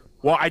like,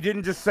 well, I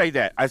didn't just say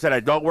that. I said I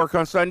don't work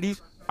on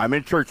Sundays. I'm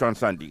in church on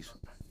Sundays.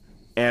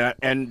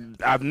 And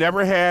I've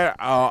never had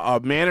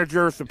a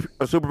manager,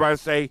 a supervisor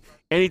say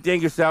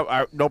anything except,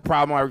 no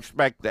problem, I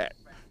respect that.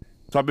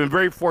 So I've been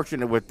very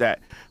fortunate with that.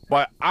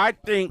 But I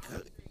think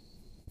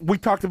we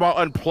talked about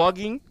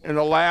unplugging in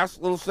the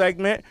last little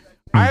segment.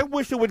 I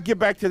wish it would get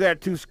back to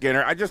that too,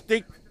 Skinner. I just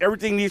think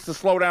everything needs to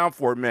slow down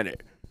for a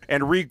minute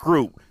and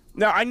regroup.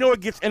 Now, I know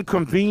it gets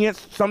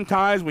inconvenienced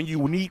sometimes when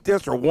you need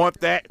this or want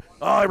that.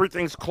 Oh,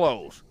 everything's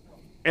closed.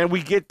 And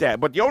we get that.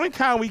 But the only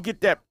time we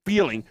get that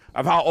feeling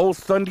of how old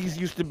Sundays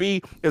used to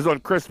be is on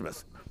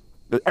Christmas.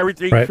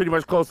 Everything's pretty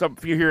much closed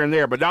up here and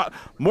there. But now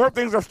more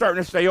things are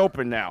starting to stay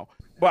open now.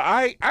 But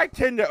I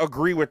tend to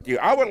agree with you.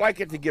 I would like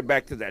it to get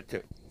back to that,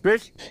 too.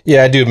 Fish?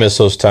 Yeah, I do miss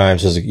those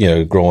times as,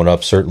 growing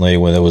up, certainly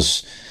when it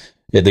was,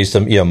 at least,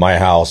 my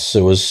house,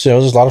 it was a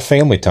lot of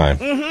family time.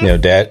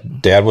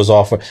 Dad was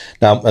off.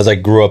 Now, as I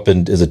grew up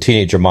and as a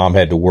teenager, Mom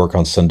had to work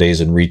on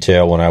Sundays in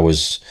retail when I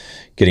was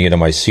getting into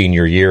my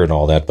senior year and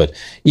all that. But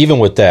even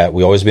with that,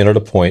 we always been at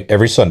a point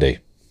every Sunday,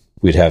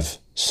 we'd have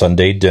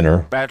Sunday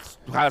dinner. That's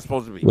how it's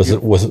supposed to be. With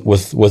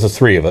the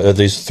three of us, at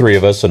least three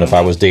of us. And if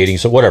I was dating,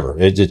 so whatever,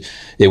 it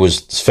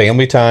was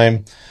family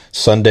time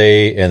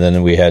Sunday. And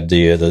then we had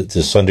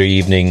the Sunday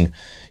evening,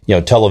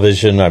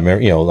 television. I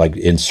remember, like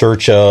In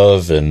Search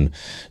of and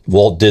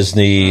Walt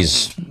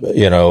Disney's,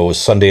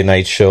 Sunday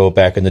night show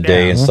back in the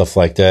day and stuff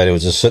like that. It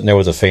was just sitting there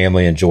with the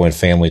family, enjoying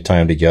family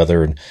time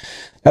together. And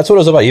that's what it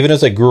was about. Even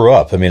as I grew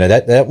up, I mean,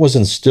 that was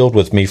instilled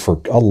with me for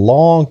a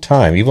long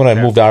time. Even when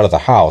I moved out of the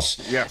house,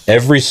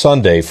 every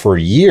Sunday for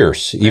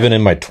years, even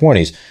in my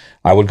 20s,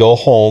 I would go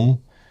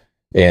home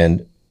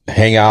and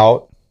hang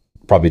out,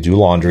 probably do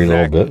laundry a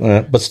little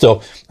bit, but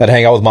still, I'd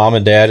hang out with Mom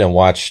and Dad and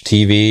watch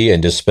TV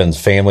and just spend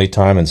family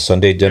time and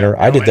Sunday dinner.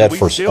 I did that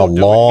for a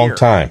long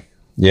time.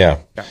 Yeah.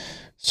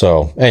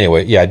 So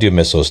anyway, I do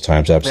miss those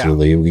times.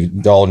 Absolutely. We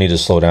all need to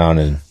slow down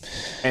and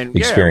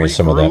experience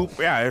some of that.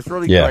 Yeah, it's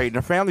really great. And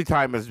the family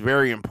time is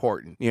very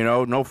important.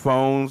 No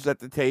phones at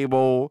the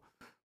table,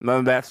 none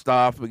of that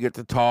stuff. We get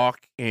to talk,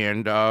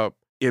 and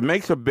it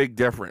makes a big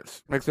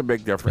difference.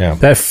 Yeah.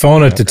 That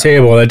phone at the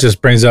table, that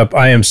just brings up,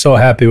 I am so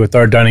happy with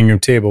our dining room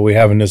table we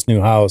have in this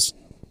new house.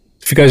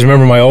 If you guys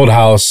remember my old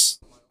house,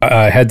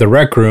 I had the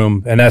rec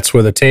room, and that's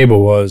where the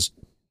table was.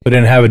 We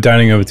didn't have a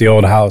dining room at the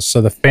old house, so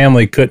the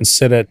family couldn't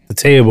sit at the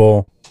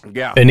table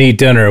and eat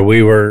dinner.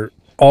 We were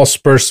all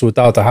dispersed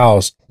without the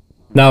house.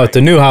 Now at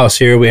the new house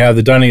here, we have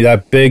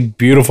that big,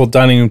 beautiful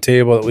dining room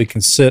table that we can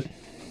sit.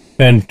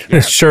 And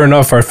sure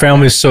enough, our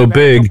family's so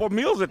big. Couple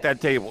meals at that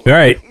table.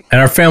 Right.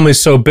 And our family's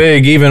so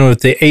big, even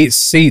with the 8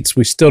 seats,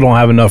 we still don't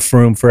have enough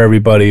room for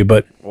everybody.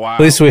 But at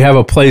least we have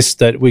a place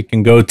that we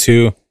can go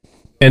to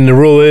And the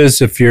rule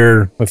is, if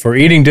we're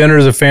eating dinner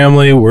as a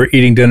family, we're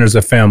eating dinner as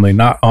a family,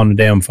 not on the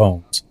damn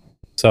phones.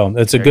 So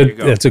it's a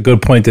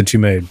good point that you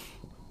made.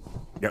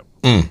 Yep.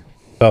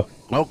 So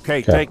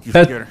Okay, thank you,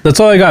 Skinner. that's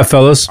all I got,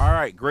 fellas. All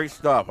right, great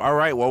stuff. All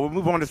right, well, we'll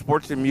move on to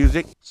sports and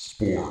music.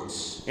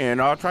 Sports.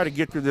 And I'll try to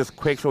get through this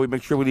quick so we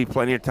make sure we leave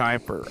plenty of time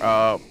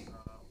for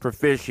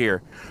Fish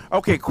here.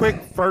 Okay,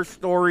 quick first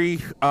story.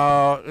 Is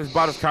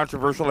about as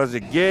controversial as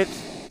it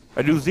gets.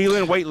 A New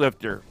Zealand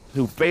weightlifter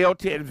who failed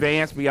to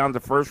advance beyond the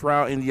first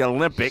round in the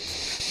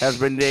Olympics has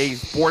been named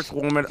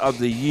Sportswoman of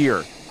the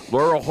Year.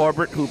 Laurel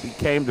Hubbard, who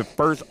became the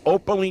first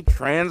openly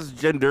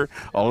transgender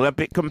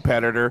Olympic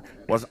competitor,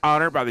 was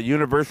honored by the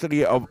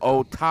University of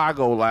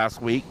Otago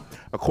last week,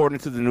 according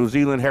to the New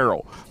Zealand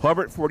Herald.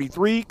 Hubbard,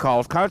 43,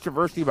 caused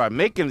controversy by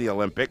making the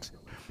Olympics,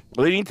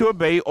 leading to a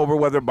debate over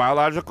whether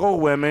biological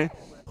women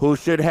who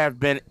should have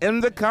been in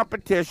the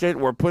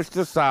competition were pushed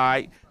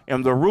aside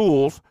and the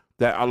rules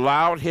that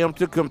allowed him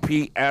to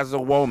compete as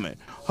a woman.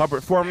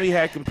 Hubbard formerly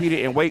had competed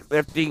in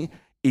weightlifting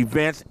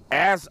events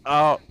as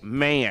a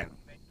man.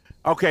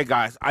 Okay,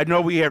 guys, I know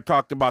we have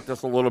talked about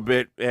this a little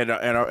bit in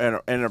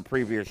a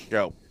previous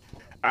show.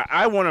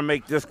 I want to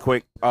make this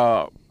quick.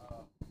 I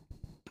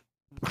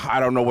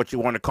don't know what you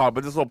want to call it,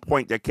 but this little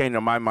point that came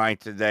to my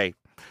mind today.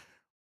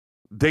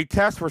 They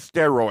test for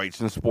steroids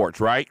in sports,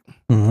 right?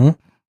 Mm-hmm.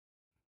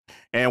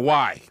 And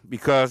why?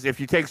 Because if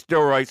you take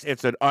steroids,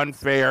 it's an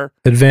unfair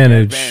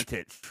Advantage.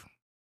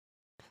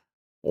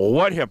 Well,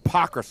 what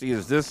hypocrisy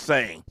is this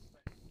saying?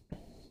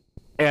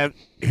 And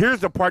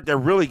here's the part that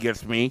really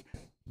gets me.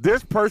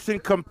 This person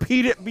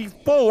competed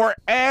before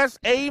as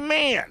a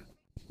man.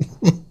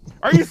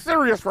 Are you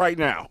serious right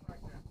now?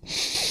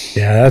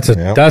 Yeah,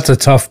 that's a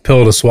tough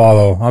pill to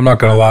swallow. I'm not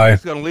gonna lie. I'm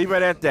just gonna leave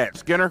it at that.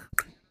 Skinner?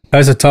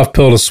 That's a tough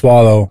pill to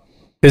swallow.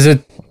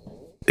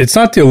 It's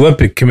not the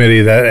Olympic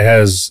Committee that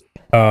has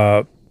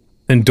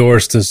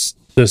endorsed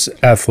this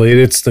athlete.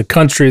 It's the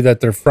country that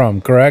they're from,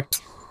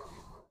 correct?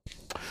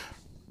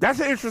 That's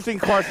an interesting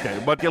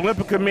question, but the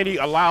Olympic Committee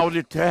allowed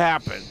it to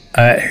happen.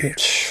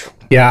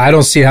 Yeah, I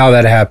don't see how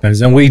that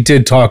happens. And we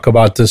did talk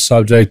about this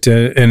subject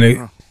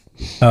in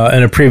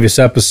a previous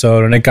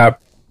episode, and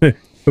it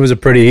was a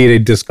pretty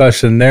heated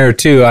discussion there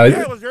too. Yeah,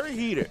 it was very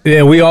heated.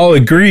 Yeah, we all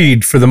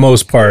agreed for the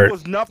most part. There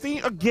was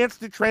nothing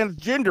against the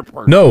transgender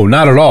person. No,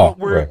 not at all.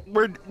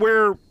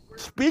 We're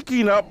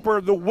speaking up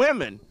for the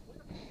women,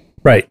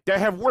 right? That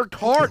have worked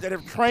hard, that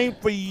have trained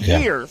for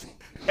years,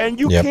 and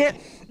you can't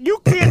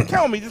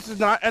tell me this is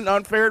not an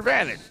unfair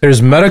advantage.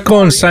 There's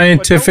medical and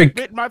scientific.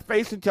 Don't spit in my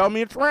face and tell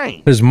me it's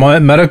rain. There's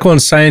medical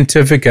and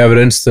scientific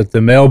evidence that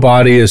the male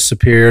body is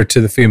superior to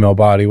the female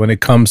body when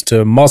it comes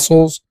to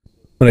muscles,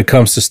 when it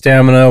comes to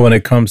stamina, when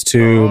it comes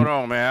to. Hold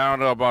on, man. I don't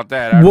know about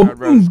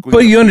that. But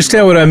you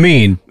understand what I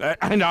mean.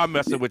 I know I'm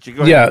messing with you.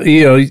 Go ahead.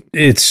 Yeah,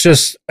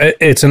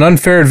 it's an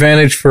unfair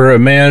advantage for a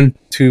man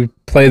to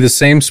play the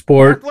same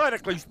sport.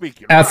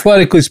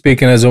 Athletically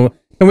speaking, and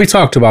we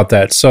talked about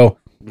that. So.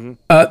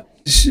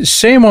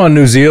 Shame on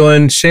New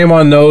Zealand. Shame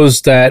on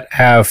those that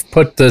have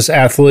put this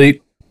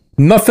athlete.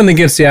 Nothing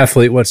against the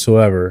athlete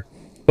whatsoever,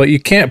 but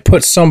you can't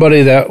put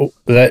somebody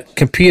that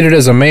competed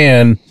as a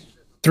man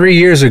 3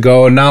 years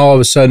ago and now all of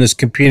a sudden is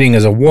competing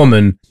as a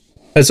woman.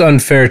 That's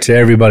unfair to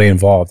everybody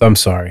involved. I'm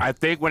sorry. I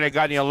think when they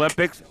got in the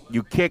Olympics,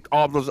 you kicked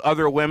all those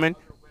other women,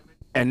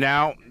 and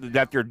now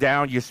that they're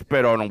down, you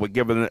spit on them with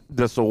giving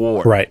this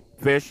award. Right.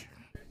 Fish?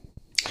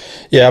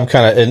 Yeah, I'm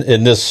kind of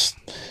in this.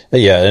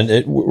 Yeah,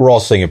 and we're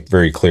all saying it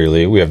very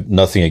clearly. We have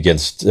nothing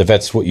against if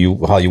that's how you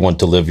want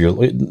to live your.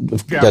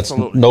 That's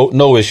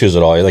no issues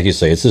at all. Like you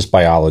say, it's just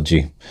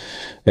biology.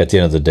 At the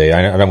end of the day,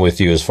 I'm with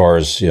you as far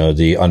as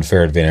the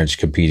unfair advantage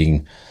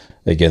competing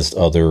against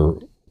other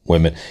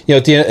women.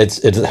 At the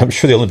end, I'm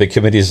sure the Olympic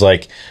Committee is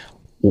like,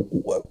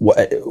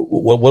 what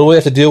do we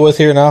have to deal with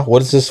here now?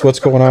 What is this? What's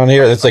going on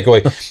here? It's like,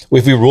 if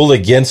we rule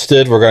against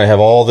it, we're going to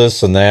have all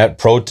this and that.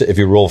 If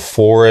you rule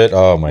for it,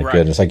 oh my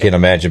goodness, I can't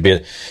imagine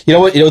being. You know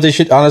what? They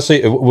should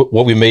honestly.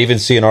 What we may even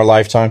see in our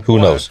lifetime, who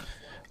knows?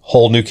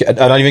 Whole new. I'm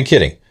not even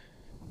kidding.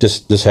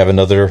 Just have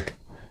another.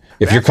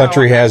 If your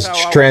country has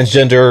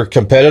transgender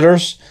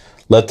competitors,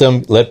 let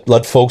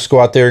folks go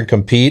out there and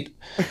compete.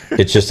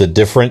 It's just a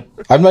different.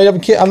 I'm not even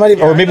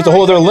kidding. Or maybe it's the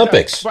whole other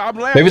Olympics.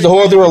 Maybe it's the whole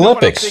other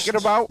Olympics. I'm thinking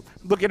about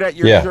looking at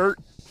your shirt.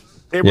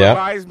 It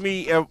reminds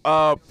me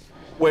of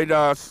when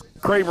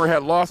Kramer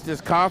had lost his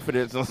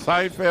confidence in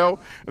Seinfeld,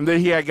 and then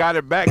he had got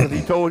it back because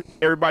he told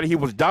everybody he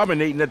was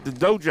dominating at the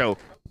dojo,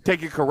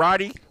 taking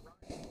karate.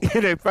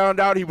 And they found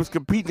out he was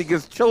competing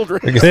against children.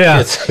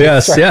 Yeah,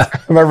 yes, yeah. I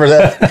remember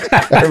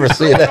that. I remember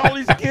seeing that. All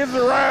these kids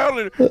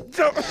around.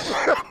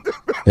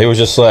 He was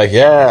just like,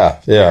 yeah.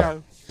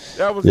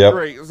 That was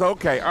great. It was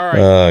okay. All right.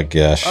 Oh,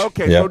 gosh.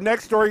 Okay, so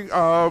next story,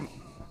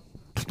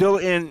 still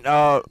in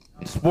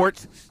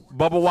sports,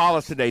 Bubba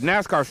Wallace today.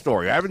 NASCAR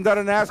story. I haven't done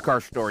a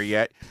NASCAR story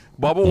yet.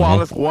 Bubba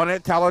Wallace won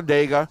at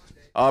Talladega,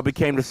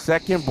 became the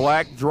second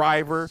black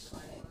driver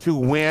to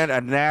win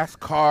a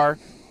NASCAR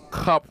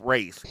Cup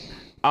race.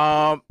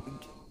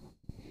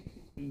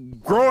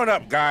 Growing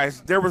up,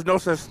 guys, there was no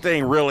such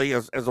thing really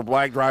as a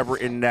black driver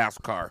in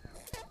NASCAR.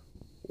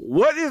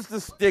 what is the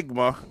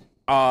stigma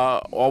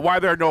or why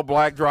there are no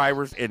black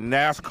drivers in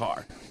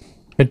NASCAR?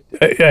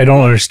 I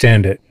don't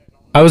understand it.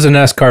 I was a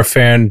NASCAR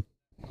fan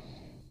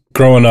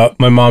growing up.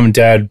 My mom and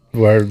dad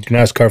were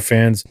NASCAR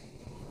fans.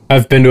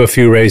 I've been to a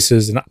few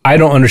races, and I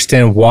don't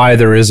understand why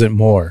there isn't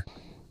more.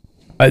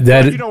 You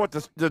know what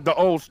the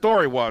old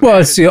story was?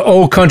 Well, it's the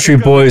old country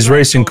boys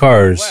racing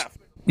cars. Left.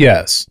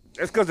 Yes.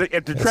 It's because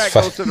if the track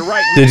goes to the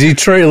right, The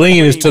Detroit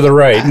lean is to the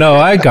right. No,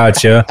 I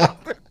got you.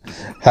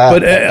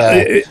 But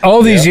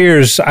all these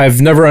years,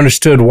 I've never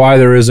understood why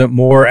there isn't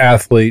more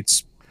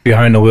athletes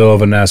behind the wheel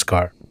of a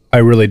NASCAR. I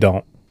really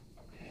don't.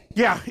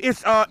 yeah,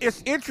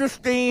 it's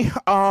interesting.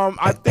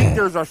 I think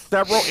there's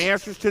several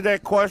answers to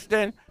that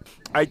question.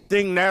 I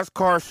think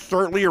NASCAR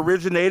certainly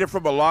originated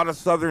from a lot of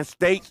southern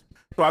states,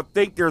 so I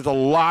think there's a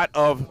lot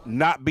of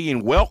not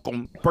being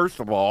welcome. First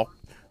of all,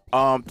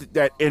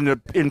 that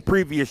in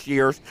previous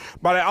years,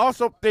 but I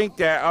also think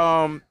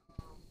that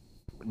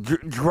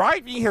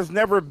driving has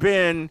never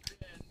been.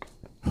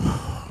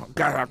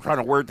 God, I'm trying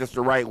to word this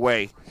the right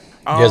way.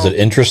 Is it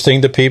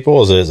interesting to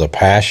people? Is it as a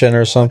passion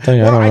or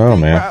something? I don't know,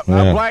 man.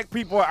 Black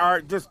people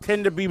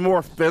tend to be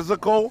more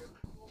physical,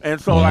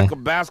 and so like a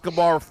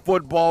basketball or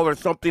football or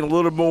something a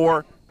little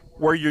more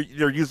where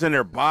they're using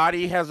their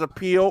body has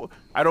appeal.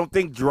 I don't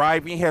think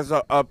driving has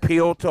a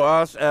appeal to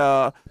us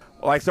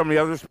like some of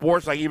the other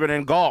sports, like even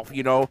in golf,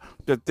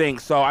 the thing.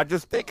 So I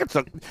just think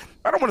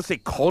I don't want to say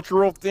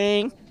cultural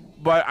thing,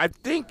 but I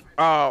think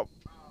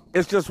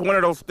it's just one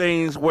of those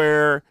things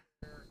where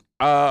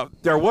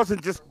there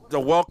wasn't just the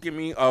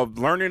welcoming of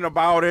learning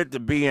about it, to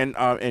being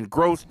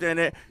engrossed in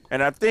it.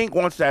 And I think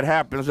once that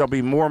happens, there'll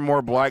be more and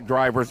more black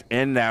drivers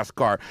in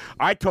NASCAR.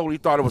 I totally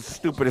thought it was the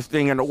stupidest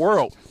thing in the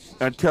world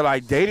until I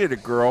dated a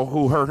girl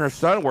who her and her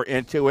son were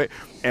into it.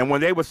 And when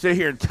they would sit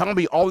here and tell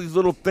me all these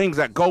little things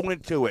that go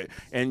into it,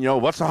 and,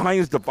 what's a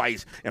Heinz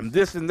device and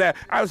this and that,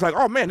 I was like,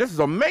 oh, man, this is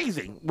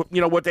amazing,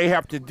 what they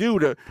have to do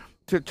to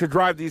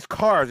drive these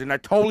cars. And I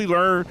totally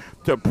learned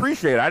to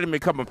appreciate it. I didn't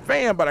become a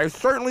fan, but I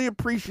certainly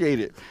appreciate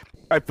it.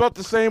 I felt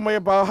the same way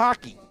about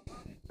hockey.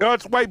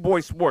 It's white boy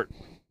sport.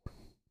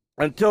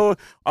 Until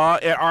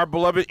at our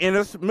beloved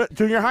Ennis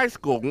Junior High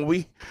School, when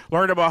we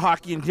learned about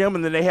hockey in gym,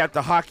 and then they had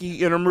the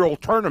hockey intramural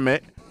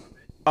tournament.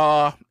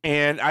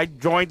 And I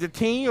joined the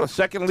team, a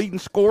second leading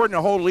scorer in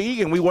the whole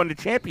league, and we won the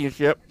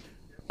championship.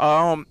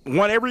 Won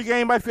every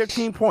game by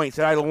 15 points.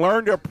 And I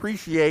learned to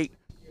appreciate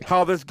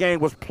how this game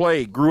was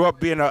played. Grew up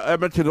being an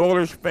Edmonton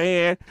Oilers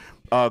fan,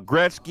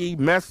 Gretzky,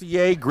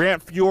 Messier,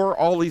 Grant Fuhr,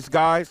 all these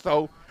guys.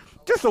 So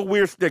just a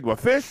weird stigma.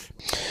 Fish?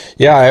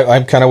 Yeah,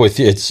 I'm kind of with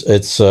you.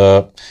 It's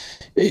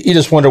you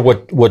just wonder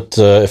what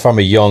if I'm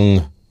a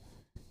young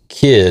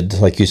kid,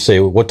 like you say,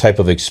 what type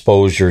of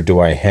exposure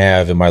do I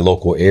have in my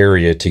local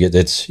area to get?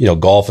 It's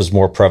golf is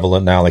more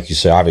prevalent now, like you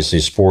say. Obviously,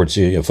 sports,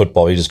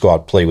 football, you just go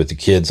out and play with the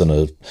kids on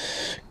a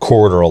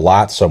court or a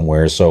lot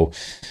somewhere. So,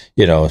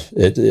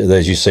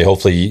 as you say,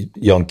 hopefully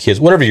young kids,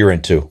 whatever you're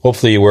into,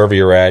 hopefully wherever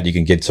you're at, you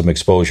can get some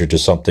exposure to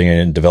something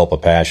and develop a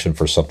passion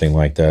for something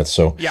like that.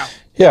 So yeah.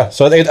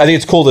 So I think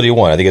it's cool that he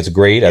won. I think it's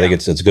great. Yeah. I think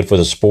it's good for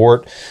the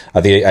sport.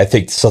 I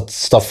think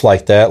stuff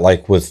like that,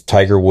 like with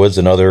Tiger Woods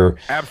and other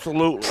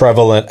absolutely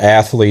prevalent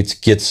athletes,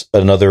 gets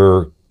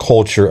another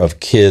culture of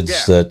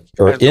kids that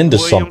are into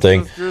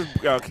something,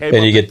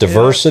 and you get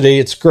diversity.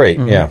 It's great.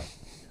 Mm-hmm. Yeah.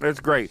 That's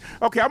great.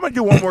 Okay, I'm going to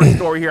do one more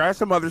story here. I have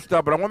some other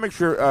stuff, but I want to make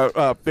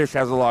sure Fish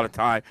has a lot of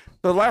time.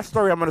 So the last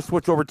story, I'm going to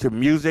switch over to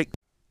music.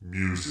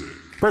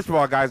 First of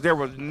all, guys, there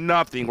was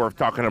nothing worth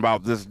talking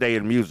about this day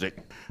in music.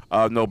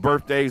 No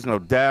birthdays, no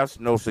deaths,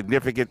 no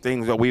significant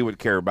things that we would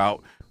care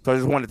about. So I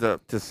just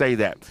wanted to say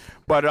that.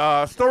 But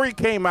a story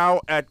came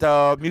out at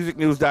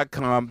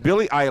musicnews.com.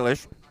 Billie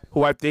Eilish,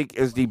 who I think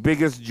is the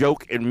biggest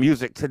joke in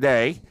music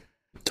today.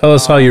 Tell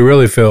us how you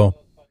really feel.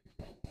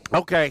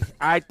 Okay,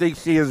 I think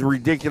she is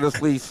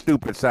ridiculously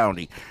stupid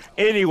sounding.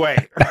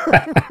 Anyway,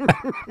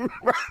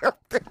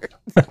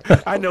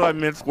 I know I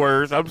minced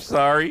words. I'm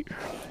sorry.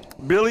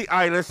 Billie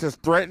Eilish has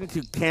threatened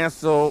to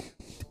cancel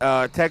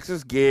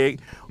Texas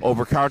gig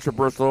over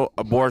controversial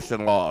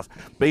abortion laws.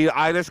 Billie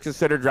Eilish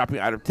considered dropping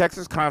out of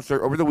Texas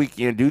concert over the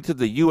weekend due to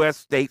the U.S.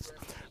 state's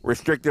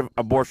restrictive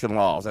abortion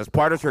laws. As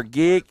part of her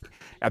gig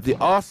at the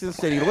Austin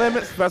City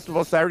Limits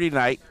Festival Saturday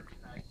night,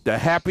 the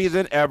Happier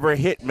Than Ever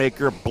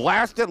hitmaker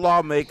blasted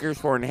lawmakers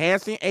for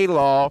enhancing a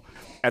law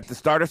at the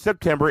start of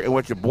September in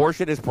which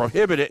abortion is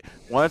prohibited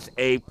once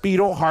a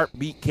fetal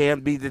heartbeat can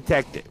be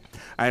detected.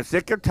 I'm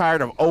sick and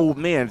tired of old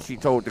men, she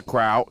told the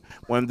crowd,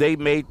 when they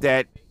made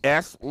that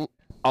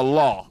a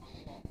law.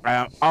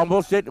 I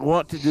almost didn't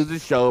want to do the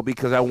show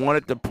because I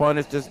wanted to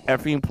punish this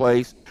effing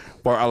place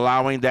for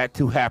allowing that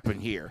to happen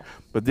here.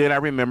 But then I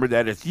remembered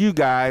that it's you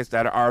guys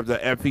that are the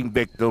effing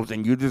victims,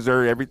 and you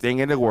deserve everything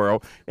in the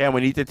world, and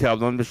we need to tell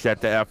them to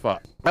shut the F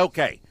up.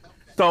 Okay,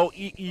 so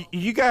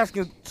you guys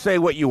can say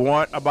what you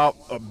want about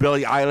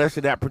Billie Eilish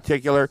and that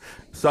particular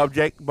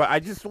subject, but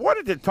I just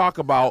wanted to talk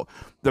about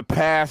the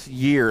past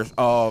years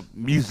of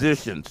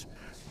musicians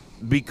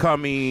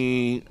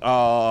becoming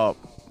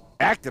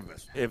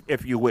activists,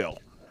 if you will.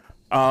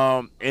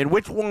 And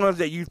which ones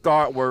that you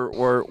thought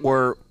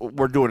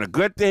were doing a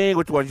good thing,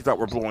 which ones you thought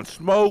were blowing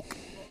smoke,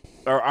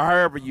 or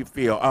however you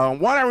feel.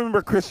 One, I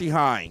remember Chrissy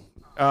Hine.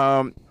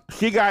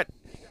 She got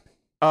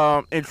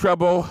in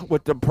trouble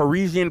with the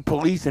Parisian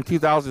police in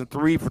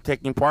 2003 for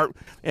taking part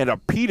in a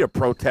PETA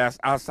protest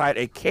outside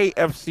a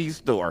KFC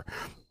store.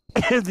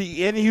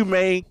 The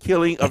inhumane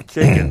killing of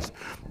chickens.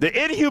 The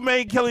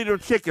inhumane killing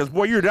of chickens.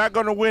 Boy, you're not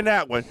going to win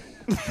that one.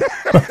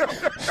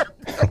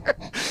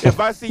 If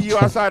I see you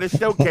outside a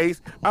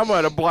showcase, I'm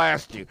going to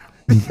blast you.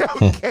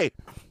 Okay.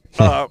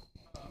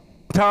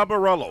 Tom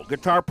Morello,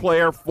 guitar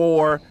player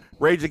for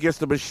Rage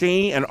Against the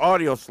Machine and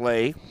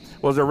Audioslave,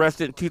 was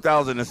arrested in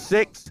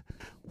 2006.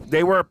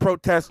 They were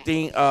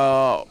protesting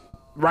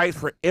rights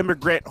for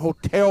immigrant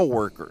hotel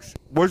workers,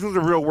 which was a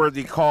real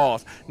worthy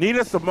cause.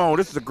 Nina Simone,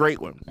 this is a great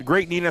one. The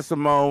great Nina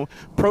Simone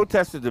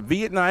protested the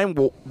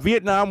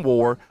Vietnam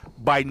War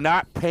by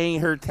not paying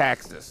her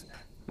taxes.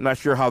 I'm not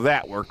sure how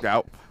that worked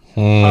out.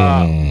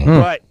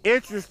 But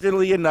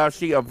interestingly enough,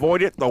 she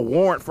avoided the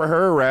warrant for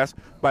her arrest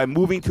by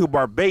moving to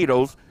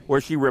Barbados,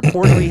 where she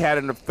reportedly had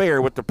an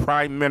affair with the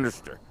prime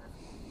minister.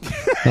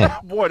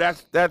 Boy,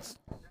 that's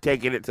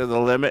taking it to the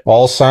limit.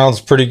 All sounds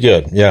pretty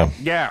good. Yeah.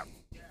 Yeah.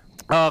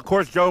 Of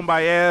course, Joan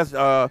Baez.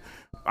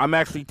 I'm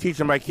actually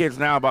teaching my kids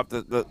now about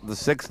the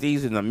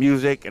 60s and the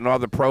music and all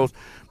the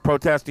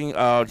protesting.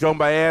 Joan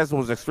Baez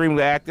was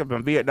extremely active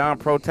in Vietnam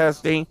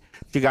protesting.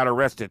 She got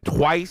arrested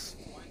twice.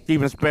 She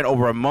even spent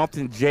over a month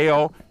in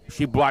jail.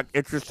 She blocked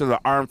entrance to the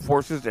Armed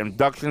Forces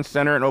Induction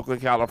Center in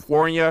Oakland,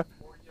 California.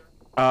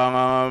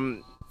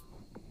 And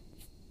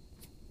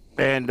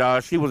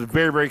she was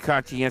very, very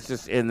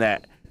conscientious in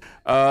that.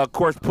 Of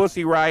course,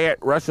 Pussy Riot,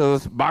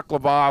 Russia's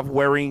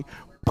baklava-wearing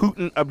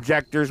Putin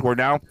objectors were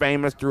now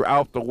famous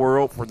throughout the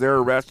world for their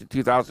arrest in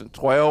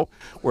 2012,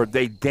 where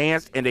they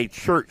danced in a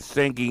church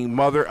singing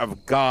Mother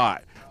of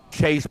God,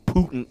 Chase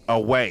Putin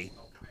Away.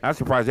 I'm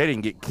surprised they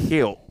didn't get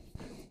killed.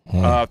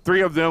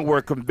 3 of them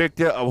were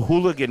convicted of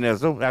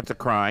hooliganism. That's a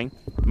crime.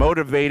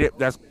 Motivated.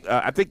 That's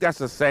I think that's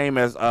the same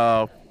as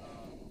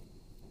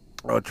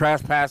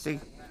trespassing,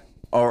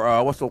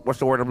 or what's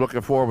the word I'm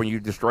looking for when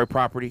you destroy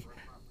property?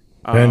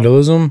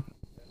 Vandalism?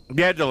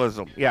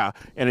 Vandalism, yeah,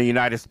 in the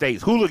United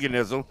States.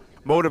 Hooliganism,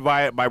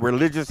 motivated by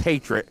religious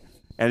hatred,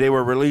 and they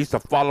were released the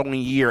following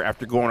year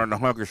after going on a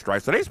hunger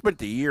strike. So they spent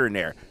the year in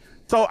there.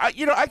 So, I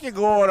could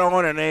go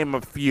on and name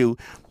a few.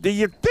 Do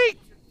you think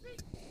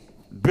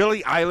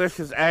Billie Eilish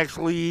is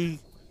actually,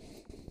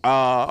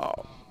 I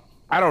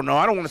don't know,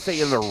 I don't want to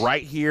say in the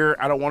right here.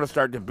 I don't want to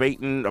start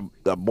debating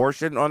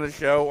abortion on the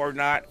show or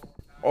not,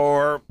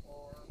 or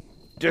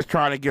just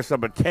trying to get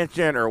some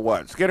attention or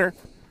what? Skinner?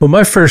 Well,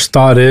 my first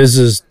thought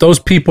is those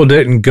people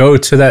didn't go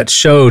to that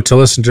show to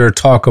listen to her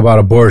talk about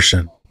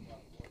abortion.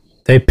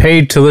 They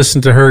paid to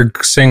listen to her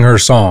sing her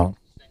song.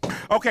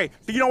 Okay,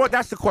 so you know what?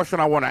 That's the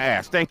question I want to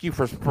ask. Thank you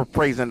for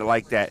phrasing it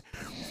like that.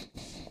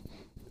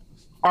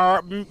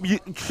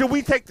 Should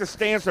we take the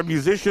stance of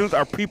musicians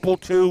are people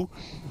too,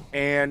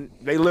 and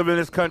they live in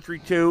this country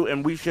too,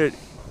 and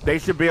they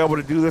should be able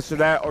to do this or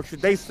that, or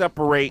should they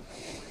separate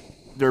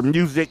their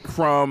music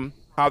from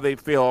how they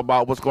feel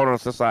about what's going on in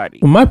society?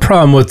 Well, my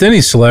problem with any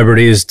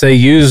celebrity is they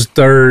use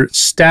their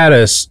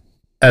status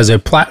as a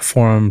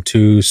platform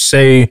to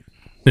say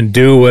and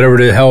do whatever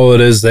the hell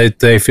it is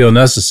they feel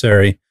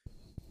necessary.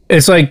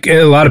 It's like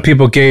a lot of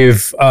people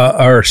gave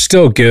or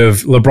still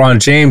give LeBron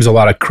James a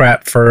lot of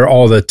crap for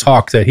all the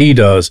talk that he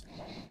does.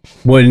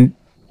 When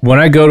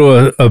I go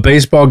to a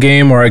baseball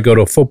game or I go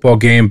to a football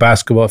game,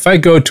 basketball, if I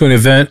go to an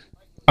event,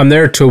 I'm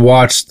there to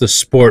watch the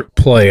sport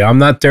play. I'm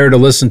not there to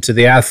listen to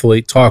the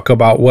athlete talk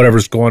about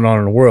whatever's going on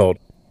in the world.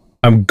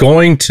 I'm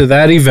going to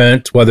that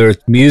event, whether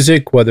it's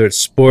music, whether it's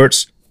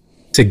sports,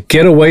 to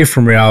get away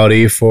from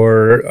reality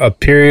for a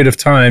period of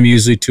time,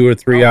 usually 2 or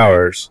 3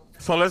 hours.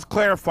 So let's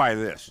clarify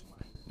this.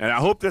 And I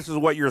hope this is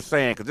what you're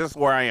saying, because this is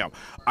where I am.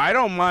 I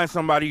don't mind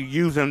somebody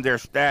using their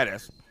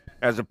status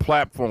as a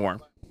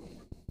platform.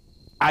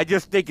 I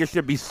just think it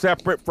should be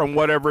separate from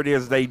whatever it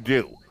is they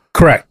do.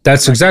 Correct.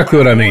 That's exactly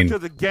what I mean. To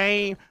the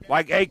game,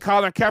 like, hey,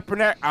 Colin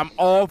Kaepernick, I'm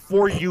all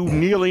for you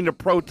kneeling to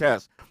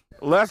protest.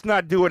 Let's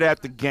not do it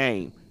at the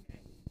game.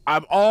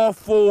 I'm all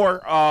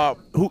for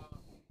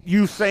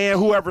you saying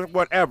whoever,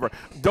 whatever.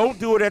 Don't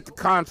do it at the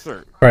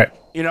concert. Right.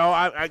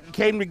 I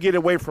came to get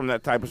away from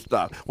that type of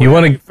stuff. You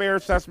want a fair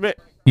assessment?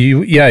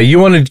 You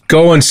want to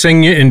go and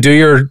sing and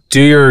do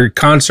your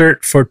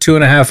concert for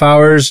 2.5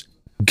 hours,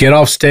 get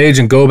off stage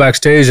and go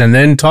backstage and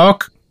then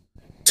talk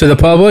to the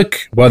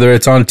public, whether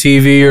it's on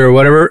TV or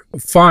whatever.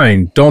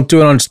 Fine. Don't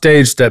do it on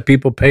stage that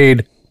people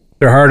paid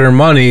their hard-earned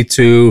money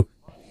to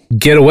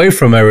get away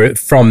from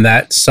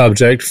that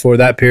subject for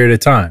that period of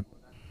time.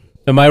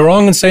 Am I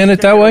wrong in saying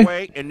it that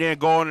way? And then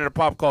go into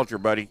pop culture,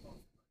 buddy.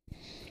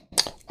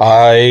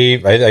 I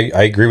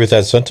agree with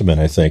that sentiment.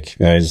 I think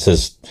it's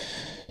just,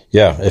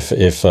 yeah.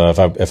 If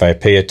I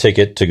pay a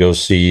ticket to go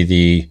see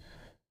the,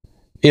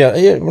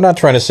 we're not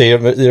trying to say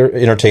they're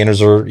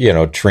entertainers or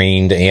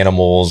trained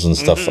animals and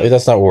stuff. Mm-hmm.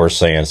 That's not what we're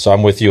saying. So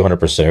I'm with you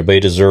 100%. Everybody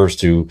deserves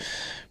to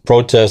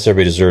protest.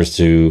 Everybody deserves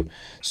to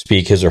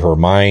speak his or her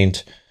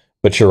mind.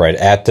 But you're right,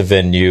 at the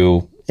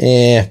venue,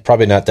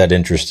 probably not that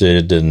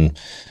interested.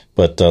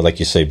 But like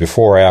you say,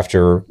 before or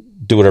after,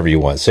 do whatever you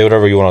want. Say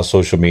whatever you want on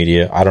social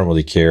media. I don't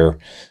really care.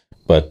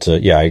 But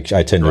yeah, I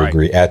tend to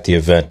agree. At the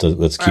event,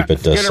 let's keep it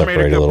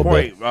separated a little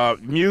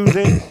bit.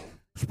 Music,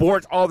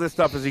 sports, all this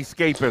stuff is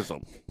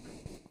escapism.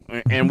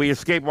 And we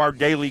escape our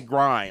daily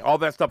grind. All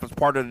that stuff is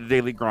part of the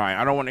daily grind.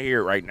 I don't want to hear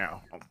it right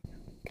now.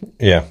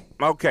 Yeah.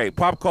 Okay,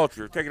 pop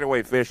culture. Take it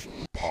away, Fish.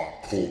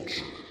 Pop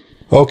culture.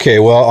 Okay,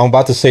 well, I'm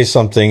about to say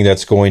something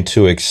that's going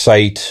to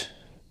excite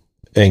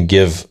and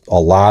give a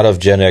lot of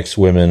Gen X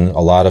women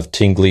a lot of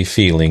tingly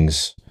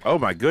feelings. Oh,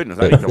 my goodness.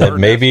 That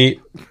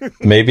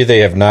maybe they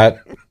have not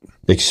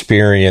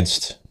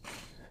experienced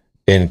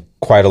in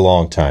quite a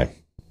long time.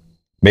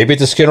 Maybe at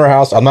the Skinner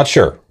house. I'm not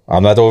sure.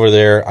 I'm not over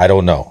there. I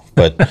don't know.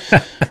 But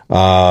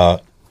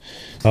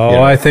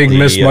I think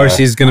Miss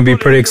Marcy's going to be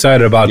pretty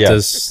excited about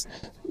this.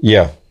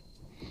 Yeah.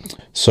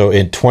 So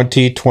in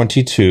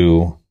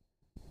 2022,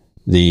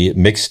 the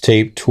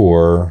mixtape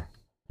tour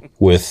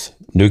with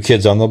New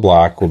Kids on the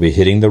Block will be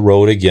hitting the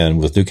road again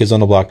with New Kids on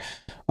the Block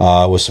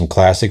with some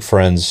classic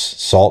friends,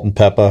 Salt and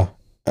Peppa,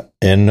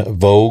 En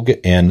Vogue,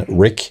 and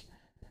Rick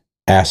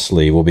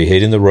Astley will be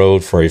hitting the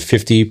road for a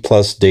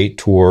 50-plus date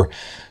tour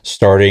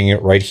starting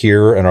right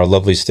here in our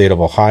lovely state of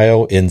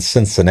Ohio in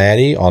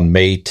Cincinnati on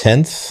May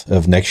 10th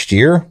of next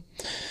year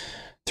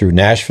through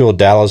Nashville,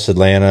 Dallas,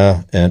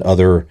 Atlanta, and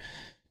other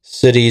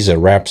cities. It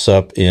wraps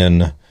up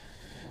in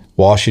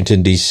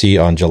Washington, D.C.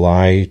 on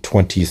July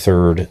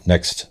 23rd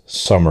next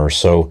summer.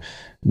 So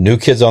New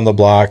Kids on the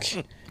Block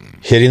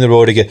hitting the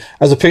road again.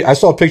 I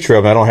saw a picture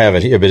of them. I don't have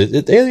it here,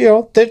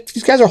 but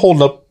these guys are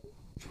holding up,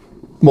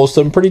 most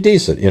of them pretty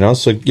decent,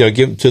 so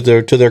give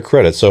them to their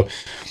credit. So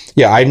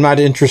yeah, I'm not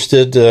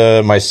interested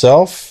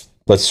myself,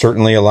 but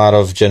certainly a lot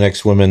of Gen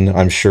X women,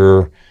 I'm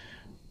sure,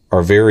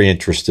 are very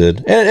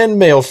interested, and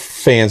male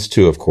fans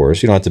too, of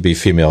course. You don't have to be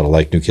female to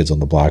like New Kids on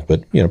the Block,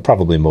 but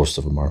probably most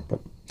of them are. But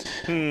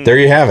there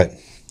you have it.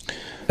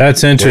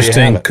 That's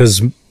interesting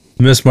because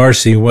Miss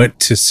Marcy went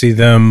to see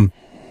them.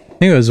 I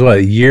think it was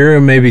a year,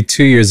 maybe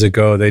 2 years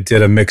ago. They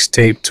did a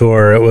mixtape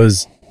tour. It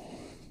was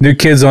New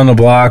Kids on the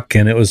Block,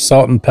 and it was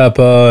Salt and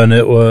Peppa, and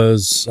it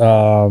was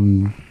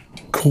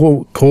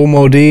Kool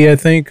Moe Dee, I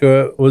think,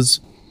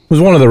 was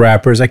one of the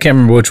rappers. I can't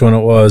remember which one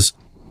it was.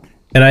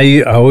 And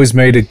I always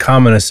made a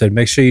comment. I said,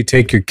 make sure you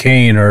take your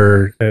cane,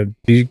 or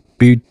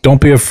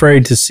don't be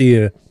afraid to see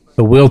a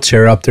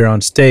wheelchair up there on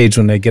stage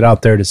when they get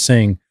out there to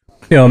sing.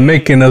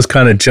 Making those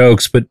kind of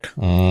jokes. But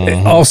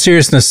all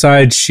seriousness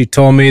aside, she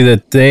told me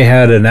that they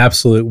had an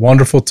absolute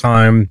wonderful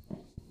time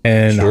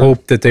and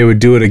hoped that they would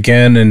do it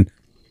again. And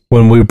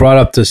when we brought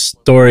up the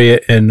story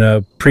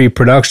in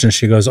pre-production,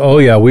 she goes, "Oh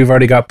yeah, we've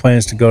already got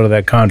plans to go to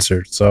that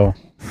concert." So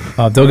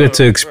they'll get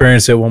to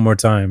experience it one more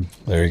time.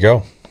 There you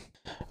go.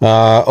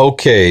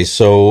 Okay,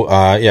 so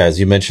as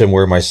you mentioned, I'm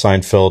wearing my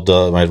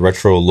Seinfeld, my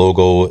retro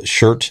logo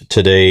shirt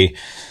today.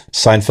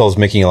 Seinfeld's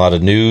making a lot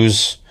of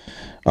news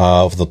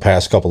over the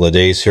past couple of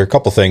days here. A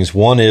couple things.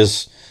 One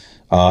is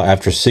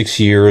after 6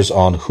 years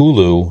on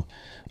Hulu,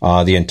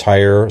 the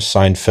entire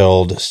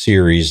Seinfeld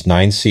series,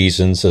 9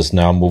 seasons, has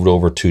now moved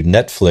over to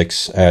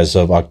Netflix as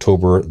of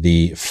October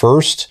the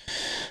 1st.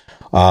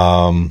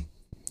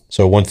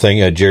 So one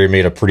thing, Jerry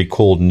made a pretty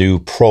cool new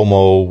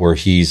promo where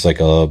he's like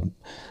a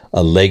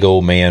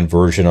Lego man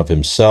version of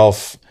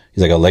himself.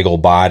 He's like a Lego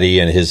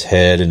body and his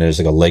head, and there's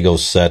like a Lego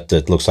set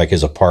that looks like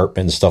his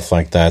apartment and stuff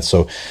like that.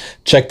 So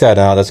check that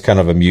out. That's kind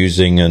of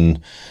amusing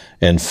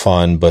and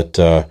fun. But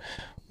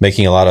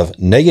making a lot of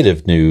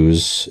negative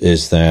news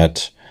is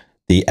that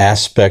the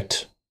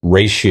aspect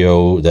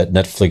ratio that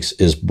Netflix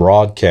is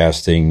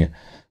broadcasting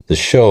the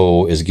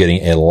show is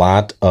getting a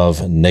lot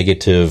of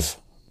negative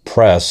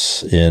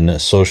press in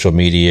social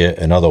media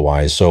and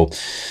otherwise. So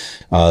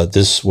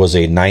this was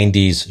a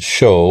 90s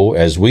show,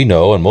 as we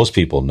know, and most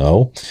people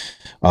know.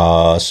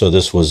 So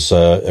this was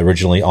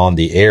originally on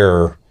the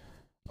air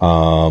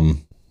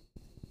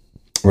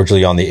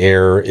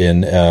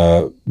in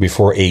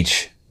before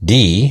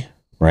HD,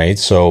 right?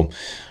 So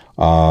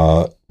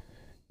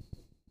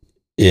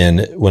when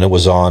it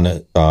was on,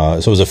 so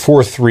it was a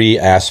 4:3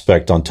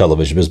 aspect on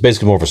television. It was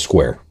basically more of a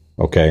square,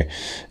 okay?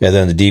 And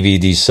then the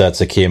DVD sets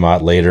that came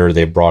out later,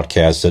 they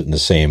broadcast it in the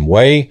same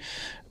way.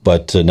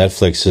 But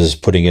Netflix is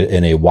putting it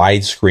in a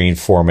widescreen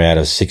format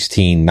of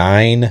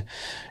 16:9.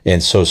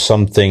 And so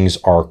some things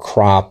are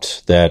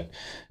cropped that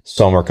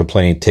some are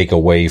complaining take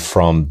away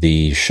from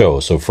the show.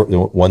 So for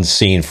one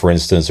scene, for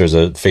instance, there's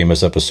a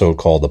famous episode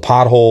called The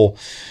Pothole,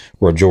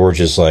 where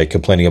George is like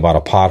complaining about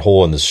a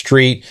pothole in the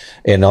street.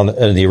 And on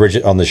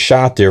the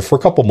shot there, for a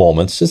couple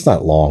moments, it's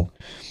not long,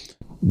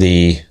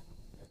 the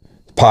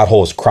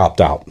pothole is cropped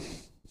out.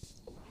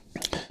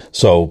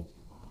 So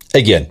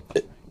again,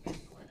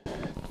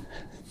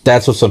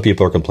 that's what some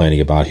people are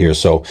complaining about here.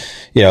 So,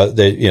 so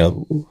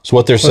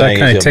what they're saying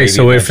that kind of takes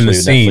away from the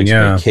scene,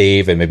 Netflix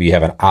cave, and maybe you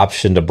have an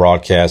option to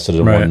broadcast it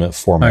in one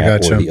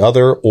format or the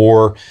other.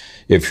 Or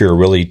if you're a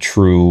really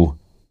true,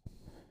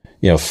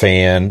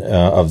 fan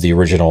of the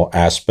original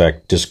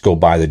aspect, just go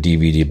buy the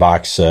DVD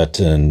box set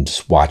and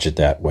just watch it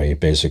that way,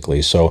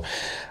 basically. So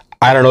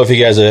I don't know if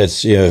you guys,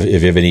 if you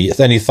have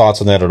any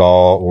thoughts on that at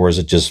all, or is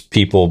it just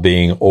people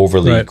being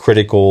overly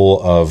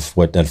critical of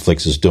what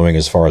Netflix is doing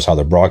as far as how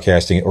they're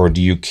broadcasting, or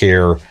do you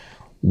care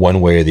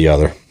one way or the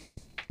other?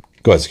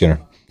 Go ahead,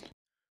 Skinner.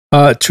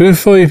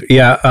 Truthfully,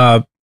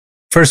 yeah.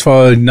 First of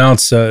all, I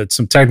announce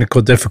some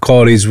technical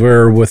difficulties.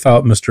 We're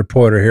without Mr.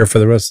 Porter here for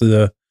the rest of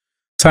the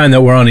time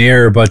that we're on the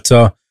air, but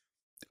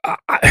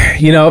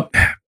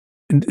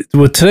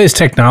with today's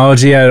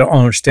technology, I don't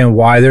understand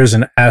why there's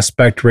an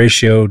aspect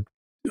ratio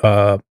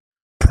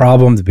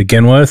problem to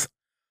begin with.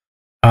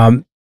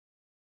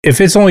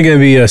 If it's only going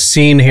to be a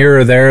scene here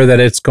or there that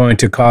it's going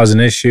to cause an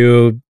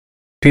issue,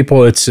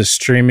 people, it's a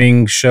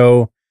streaming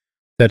show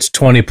that's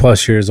 20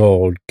 plus years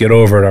old. Get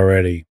over it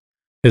already,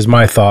 is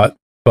my thought.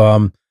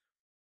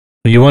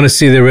 You want to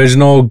see the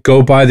original,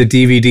 go buy the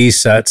DVD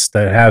sets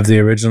that have the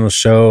original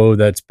show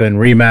that's been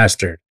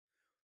remastered.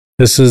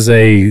 This is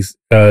a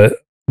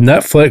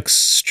Netflix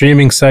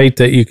streaming site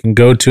that you can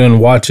go to and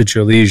watch at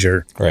your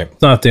leisure. Right.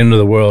 It's not the end of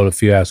the world,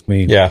 if you ask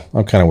me. Yeah,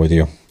 I'm kind of with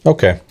you.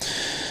 Okay.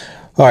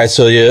 All right.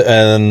 So yeah,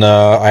 and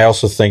I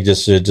also think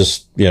just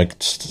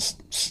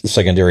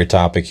secondary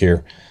topic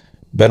here.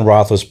 Ben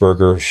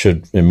Roethlisberger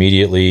should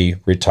immediately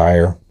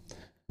retire,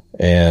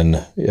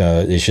 and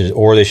they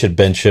should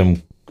bench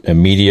him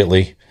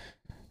immediately.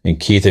 And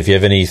Keith, if you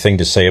have anything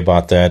to say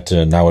about that,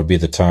 now would be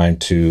the time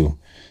to,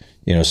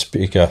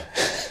 speak up.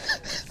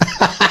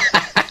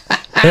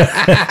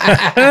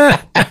 I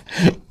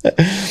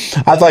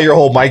thought your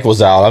whole mic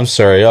was out. I'm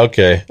sorry.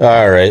 Okay.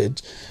 All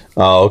right.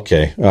 Oh,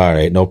 okay. All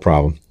right. No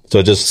problem.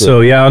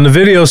 So on the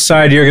video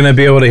side, you're going to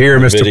be able to hear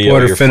Mr.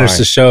 Porter finish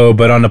the show,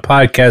 but on the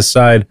podcast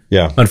side,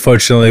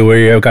 unfortunately,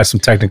 we got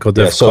some technical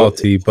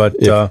difficulty. But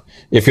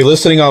if you're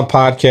listening on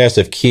podcast,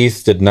 if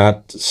Keith did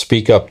not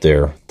speak up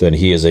there, then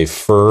he is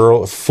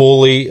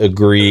fully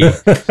agree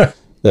that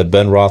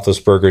Ben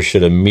Roethlisberger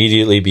should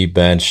immediately be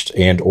benched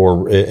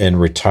and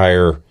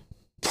retire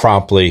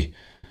promptly,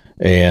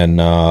 and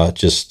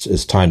just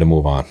it's time to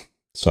move on.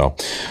 So,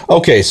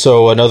 okay,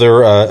 so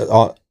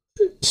another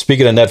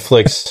speaking of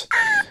Netflix.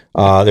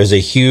 There's a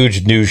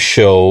huge new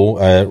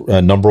show,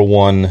 number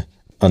one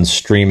on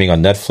streaming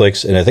on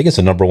Netflix, and I think it's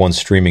the number one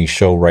streaming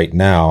show right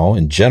now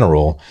in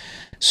general,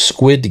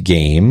 Squid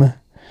Game.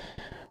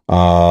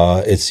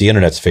 It's the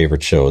internet's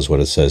favorite show is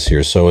what it says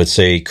here. So it's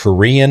a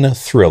Korean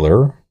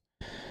thriller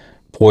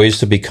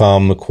poised to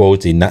become,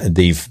 quote,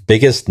 the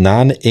biggest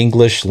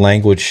non-English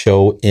language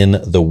show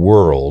in the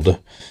world,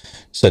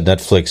 said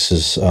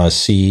Netflix's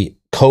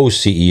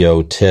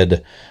co-CEO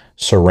Ted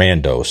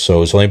Sarandos.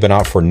 So it's only been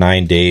out for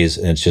 9 days,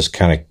 and it's just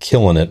kind of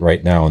killing it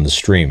right now in the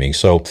streaming.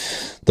 So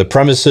the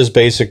premise is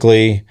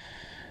basically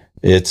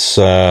it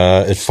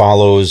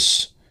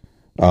follows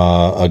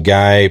a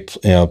guy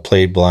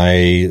played by,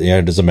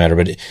 it doesn't matter,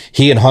 but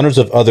he and hundreds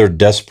of other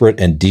desperate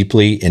and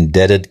deeply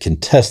indebted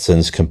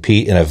contestants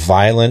compete in a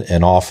violent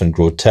and often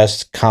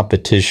grotesque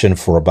competition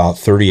for about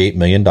 $38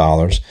 million.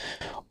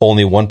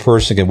 Only one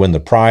person can win the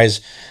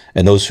prize,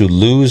 and those who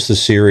lose the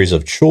series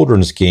of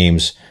children's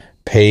games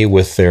pay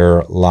with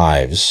their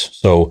lives.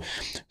 So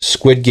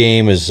Squid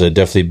Game is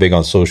definitely big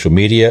on social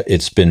media.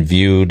 It's been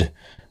viewed,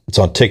 it's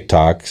on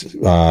TikTok,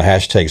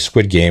 hashtag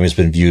Squid Game has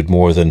been viewed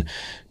more than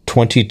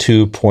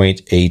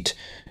 22.8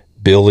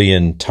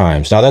 billion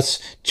times. Now that's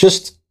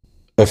just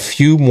a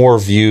few more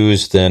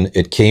views than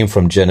it came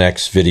from Gen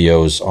X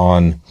videos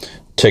on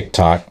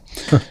TikTok.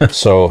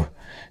 So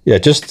yeah,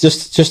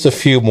 just a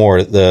few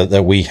more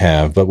that we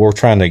have, but we're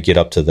trying to get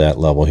up to that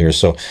level here.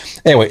 So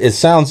anyway, it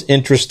sounds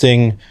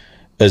interesting.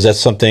 Is that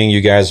something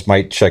you guys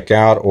might check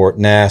out, or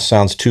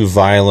sounds too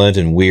violent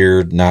and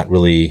weird, not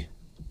really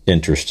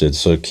interested?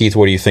 So Keith,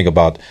 what do you think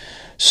about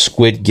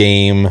Squid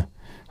Game?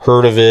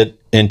 Heard of it,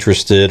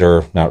 interested,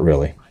 or not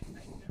really?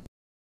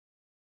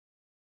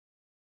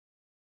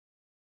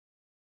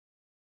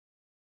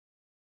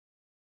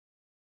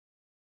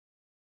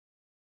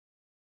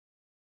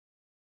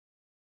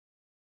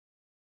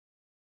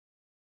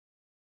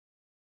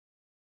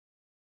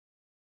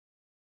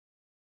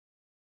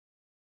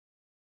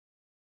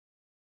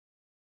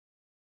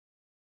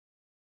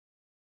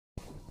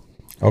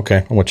 Okay,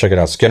 I'm going to check it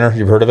out. Skinner,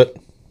 you've heard of it?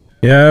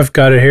 Yeah, I've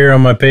got it here on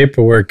my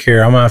paperwork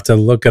here. I'm going to have to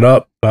look it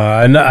up.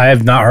 I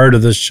have not heard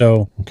of this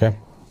show. Okay.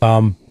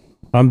 I'm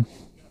going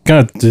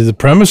to, the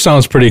premise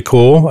sounds pretty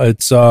cool.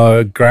 It's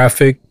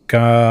graphic.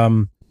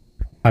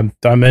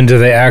 I'm into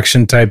the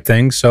action type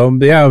thing. So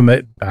yeah,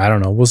 I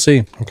don't know. We'll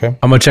see. Okay.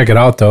 I'm going to check it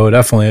out though.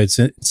 Definitely.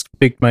 It's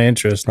piqued my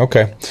interest.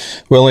 Okay.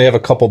 We only have a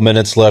couple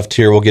minutes left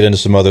here. We'll get into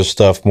some other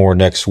stuff more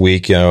next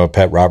week.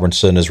 Pat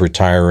Robertson is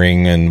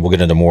retiring, and we'll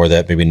get into more of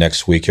that maybe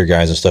next week here,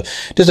 guys, and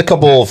stuff. Just a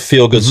couple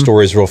feel-good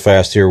stories real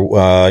fast here.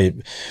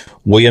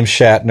 William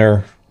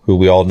Shatner, who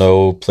we all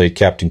know played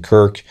Captain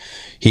Kirk.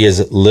 He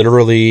is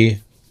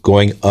literally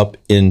going up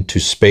into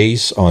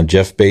space on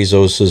Jeff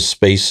Bezos'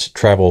 space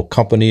travel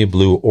company,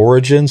 Blue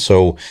Origin.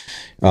 So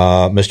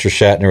Mr.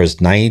 Shatner is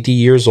 90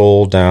 years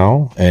old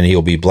now, and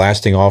he'll be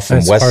blasting off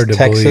from West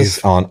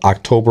Texas on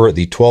October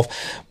the 12th,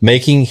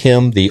 making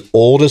him the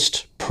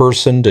oldest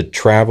person to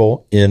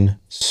travel in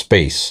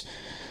space.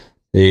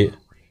 Yeah.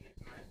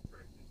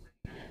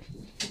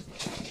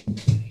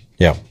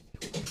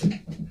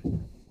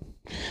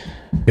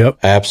 Yep.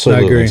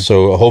 Absolutely.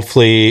 So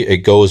hopefully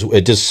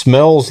it just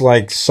smells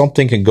like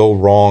something can go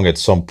wrong at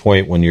some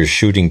point when you're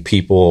shooting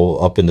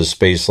people up into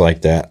space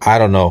like that. I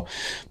don't know,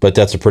 but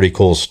that's a pretty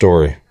cool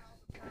story.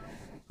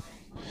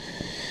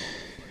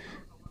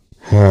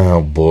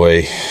 Oh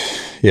boy.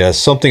 Yeah,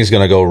 something's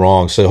going to go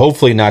wrong. So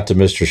hopefully not to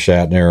Mr.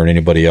 Shatner or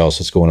anybody else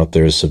that's going up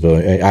there as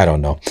civilian. I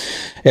don't know.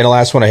 And the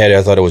last one I had,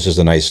 I thought it was just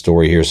a nice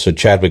story here. So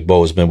Chadwick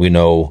Boseman, we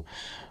know,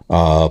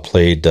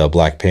 played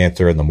Black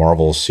Panther in the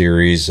Marvel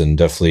series, and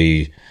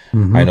definitely,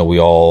 I know we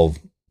all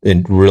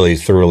really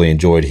thoroughly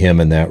enjoyed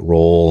him in that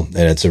role,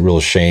 and it's a real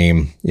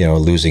shame,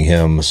 losing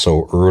him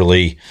so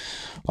early.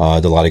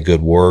 Did a lot of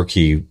good work.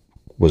 He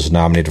was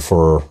nominated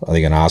for, I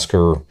think, an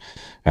Oscar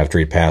after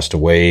he passed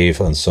away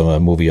on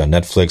some movie on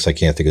Netflix. I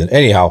can't think of it.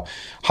 Anyhow,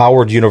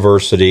 Howard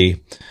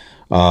University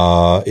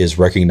is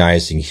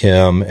recognizing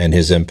him and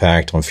his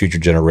impact on future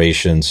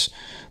generations.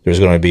 There's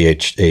going to be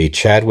a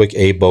Chadwick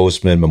A.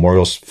 Boseman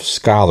Memorial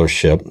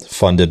Scholarship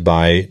funded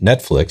by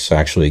Netflix.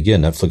 Actually,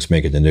 again, Netflix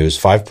making the news.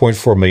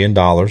 $5.4 million.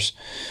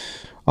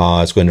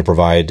 It's going to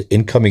provide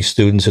incoming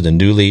students in the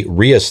newly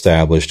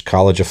reestablished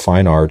College of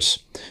Fine Arts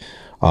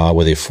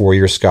with a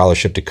 4-year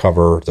scholarship to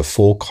cover the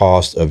full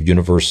cost of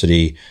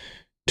university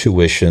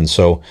tuition.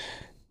 So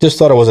just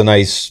thought it was a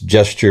nice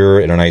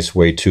gesture and a nice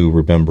way to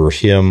remember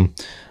him.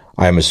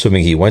 I'm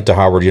assuming he went to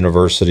Howard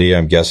University,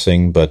 I'm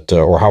guessing, but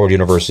or Howard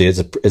University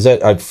and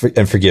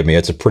forgive me,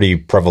 it's a pretty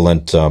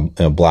prevalent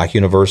black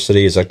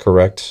university. Is that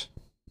correct?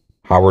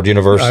 Howard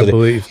University, I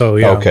believe so.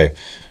 Yeah.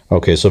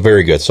 Okay. So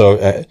very good.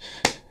 So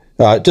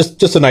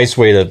just a nice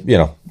way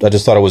to I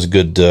just thought it was a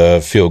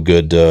good feel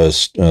good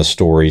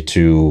story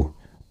to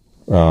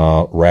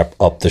wrap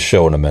up the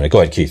show in a minute. Go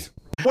ahead, Keith.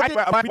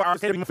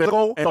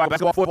 Physical and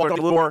basketball, football, a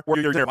little more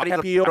where your body has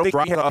appeal.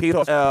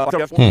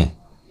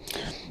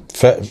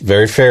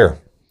 Very fair.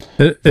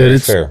 It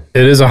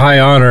is a high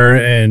honor,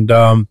 and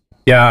I'm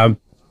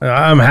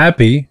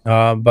happy.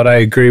 But I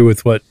agree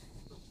with what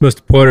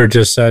Mr. Porter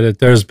just said. That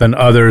there's been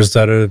others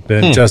that have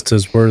been just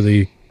as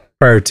worthy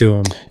prior to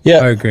him. Yeah,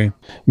 I agree.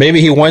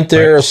 Maybe he went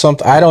there or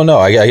something. I don't know.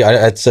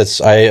 I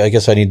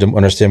guess I need to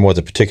understand more of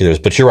the particulars.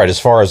 But you're right. As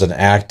far as an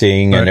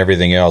acting and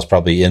everything else,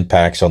 probably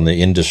impacts on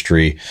the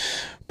industry.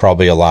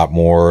 Probably a lot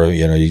more,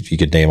 you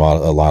could name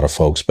a lot of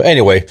folks. But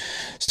anyway,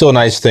 still a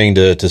nice thing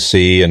to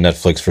see, and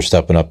Netflix for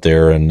stepping up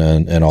there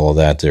and all of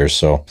that there.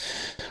 So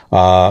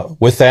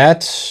with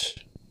that,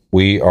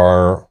 we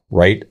are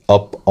right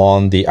up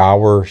on the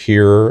hour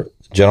here,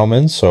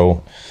 gentlemen.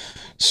 So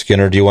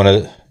Skinner, do you want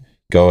to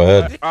go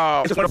ahead?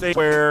 Just want to say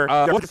where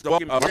is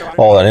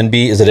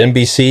it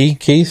NBC,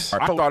 Keith?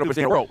 I thought it was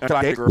in a row.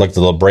 Like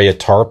the La Brea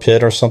Tar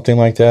Pit or something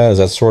like that? Is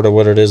that sort of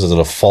what it is? Is it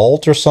a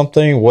fault or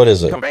something? What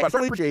is it? I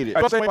certainly appreciate it.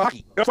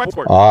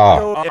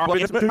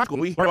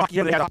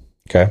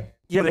 Okay.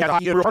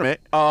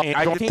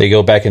 They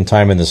go back in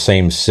time in the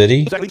same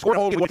city?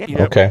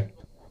 Okay.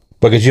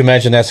 But could you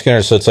imagine that,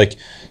 Skinner? So it's like,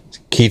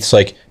 Keith's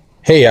like,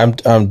 hey,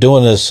 I'm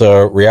doing this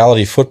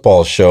reality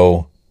football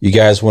show. You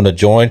guys want to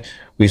join?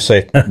 We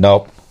say,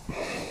 nope,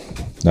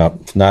 not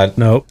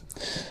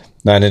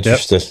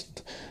interested. Yep.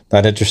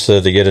 Not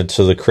interested to get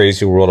into the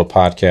crazy world of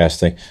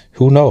podcasting.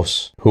 Who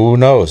knows? Who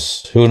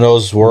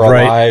knows where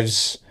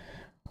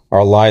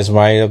our lives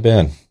might have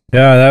been.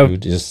 Yeah,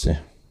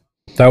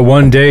 that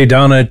one day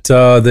down at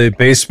the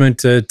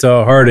basement at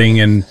Harding,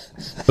 and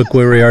look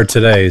where we are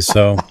today.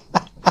 So,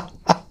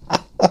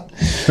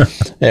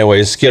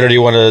 anyway, Skinner, do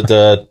you want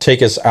to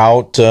take us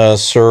out,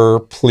 sir?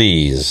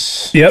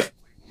 Please. Yep.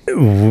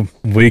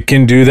 We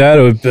can do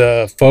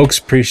that, folks.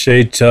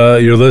 Appreciate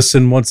your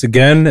listen once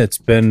again. It's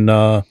been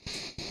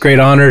great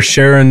honor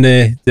sharing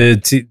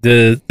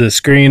the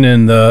screen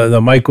and the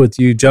mic with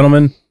you,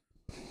 gentlemen.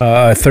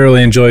 I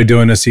thoroughly enjoy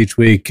doing this each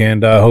week,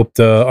 and I hope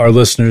our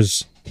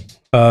listeners,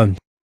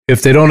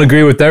 if they don't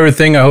agree with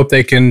everything, I hope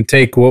they can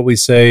take what we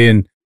say.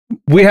 And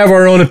we have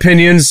our own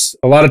opinions.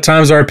 A lot of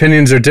times, our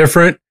opinions are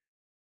different.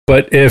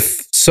 But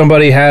if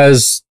somebody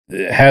has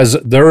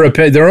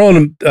their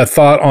own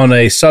thought on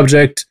a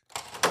subject,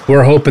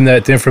 we're hoping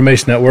that the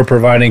information that we're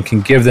providing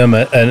can give them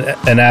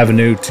an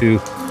avenue to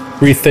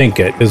rethink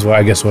it, is what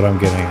I'm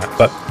getting at.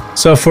 But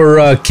so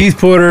for Keith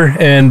Porter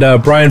and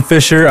Brian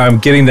Fisher, I'm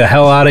getting the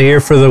hell out of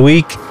here for the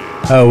week.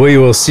 We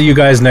will see you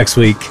guys next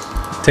week.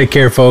 Take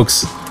care,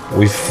 folks.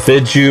 We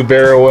bid you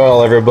very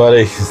well,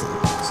 everybody.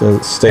 So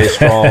stay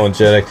strong and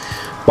Gen X.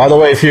 By the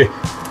way,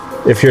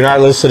 if you're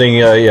not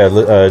listening,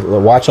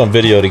 watch on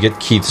video to get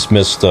Keith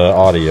Smith's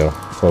audio,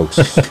 folks.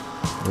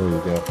 There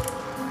you go.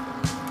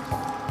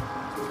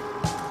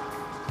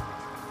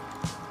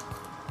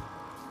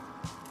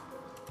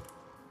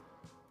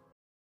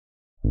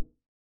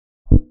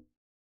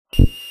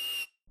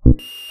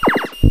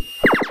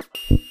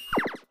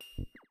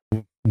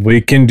 We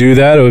can do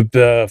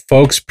that.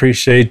 Folks,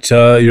 appreciate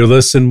your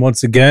listen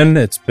once again.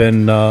 It's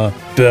been a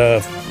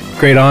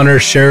great honor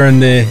sharing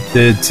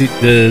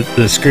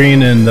the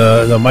screen and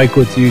the mic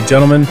with you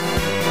gentlemen.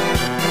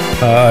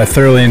 I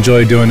thoroughly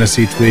enjoy doing this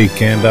each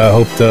week, and I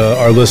hope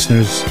our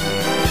listeners,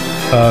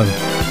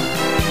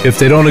 if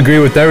they don't agree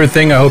with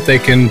everything, I hope they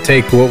can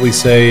take what we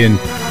say and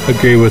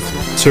agree with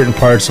certain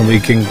parts, and we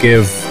can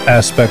give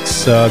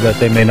aspects that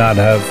they may not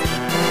have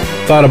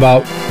thought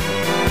about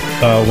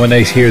when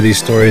they hear these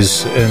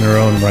stories in their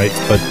own right.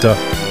 But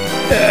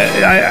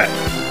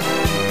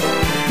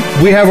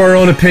we have our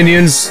own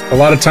opinions. A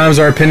lot of times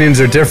our opinions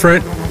are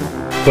different,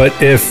 but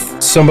if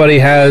somebody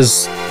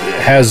has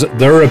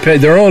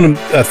their own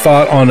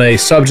thought on a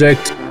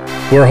subject,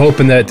 we're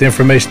hoping that the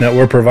information that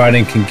we're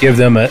providing can give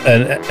them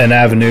an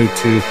avenue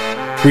to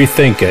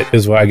rethink it,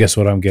 is what I guess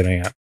what I'm getting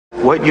at.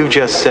 What you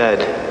just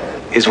said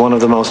is one of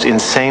the most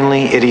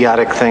insanely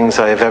idiotic things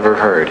I have ever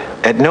heard.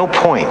 At no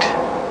point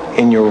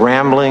in your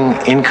rambling,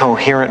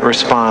 incoherent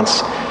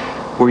response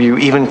were you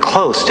even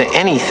close to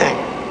anything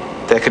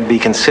that could be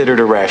considered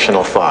a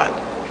rational thought.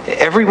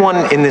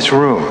 Everyone in this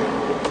room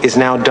is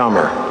now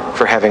dumber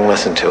for having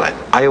listened to it.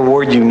 I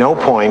award you no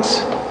points,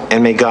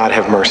 and may God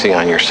have mercy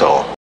on your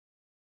soul.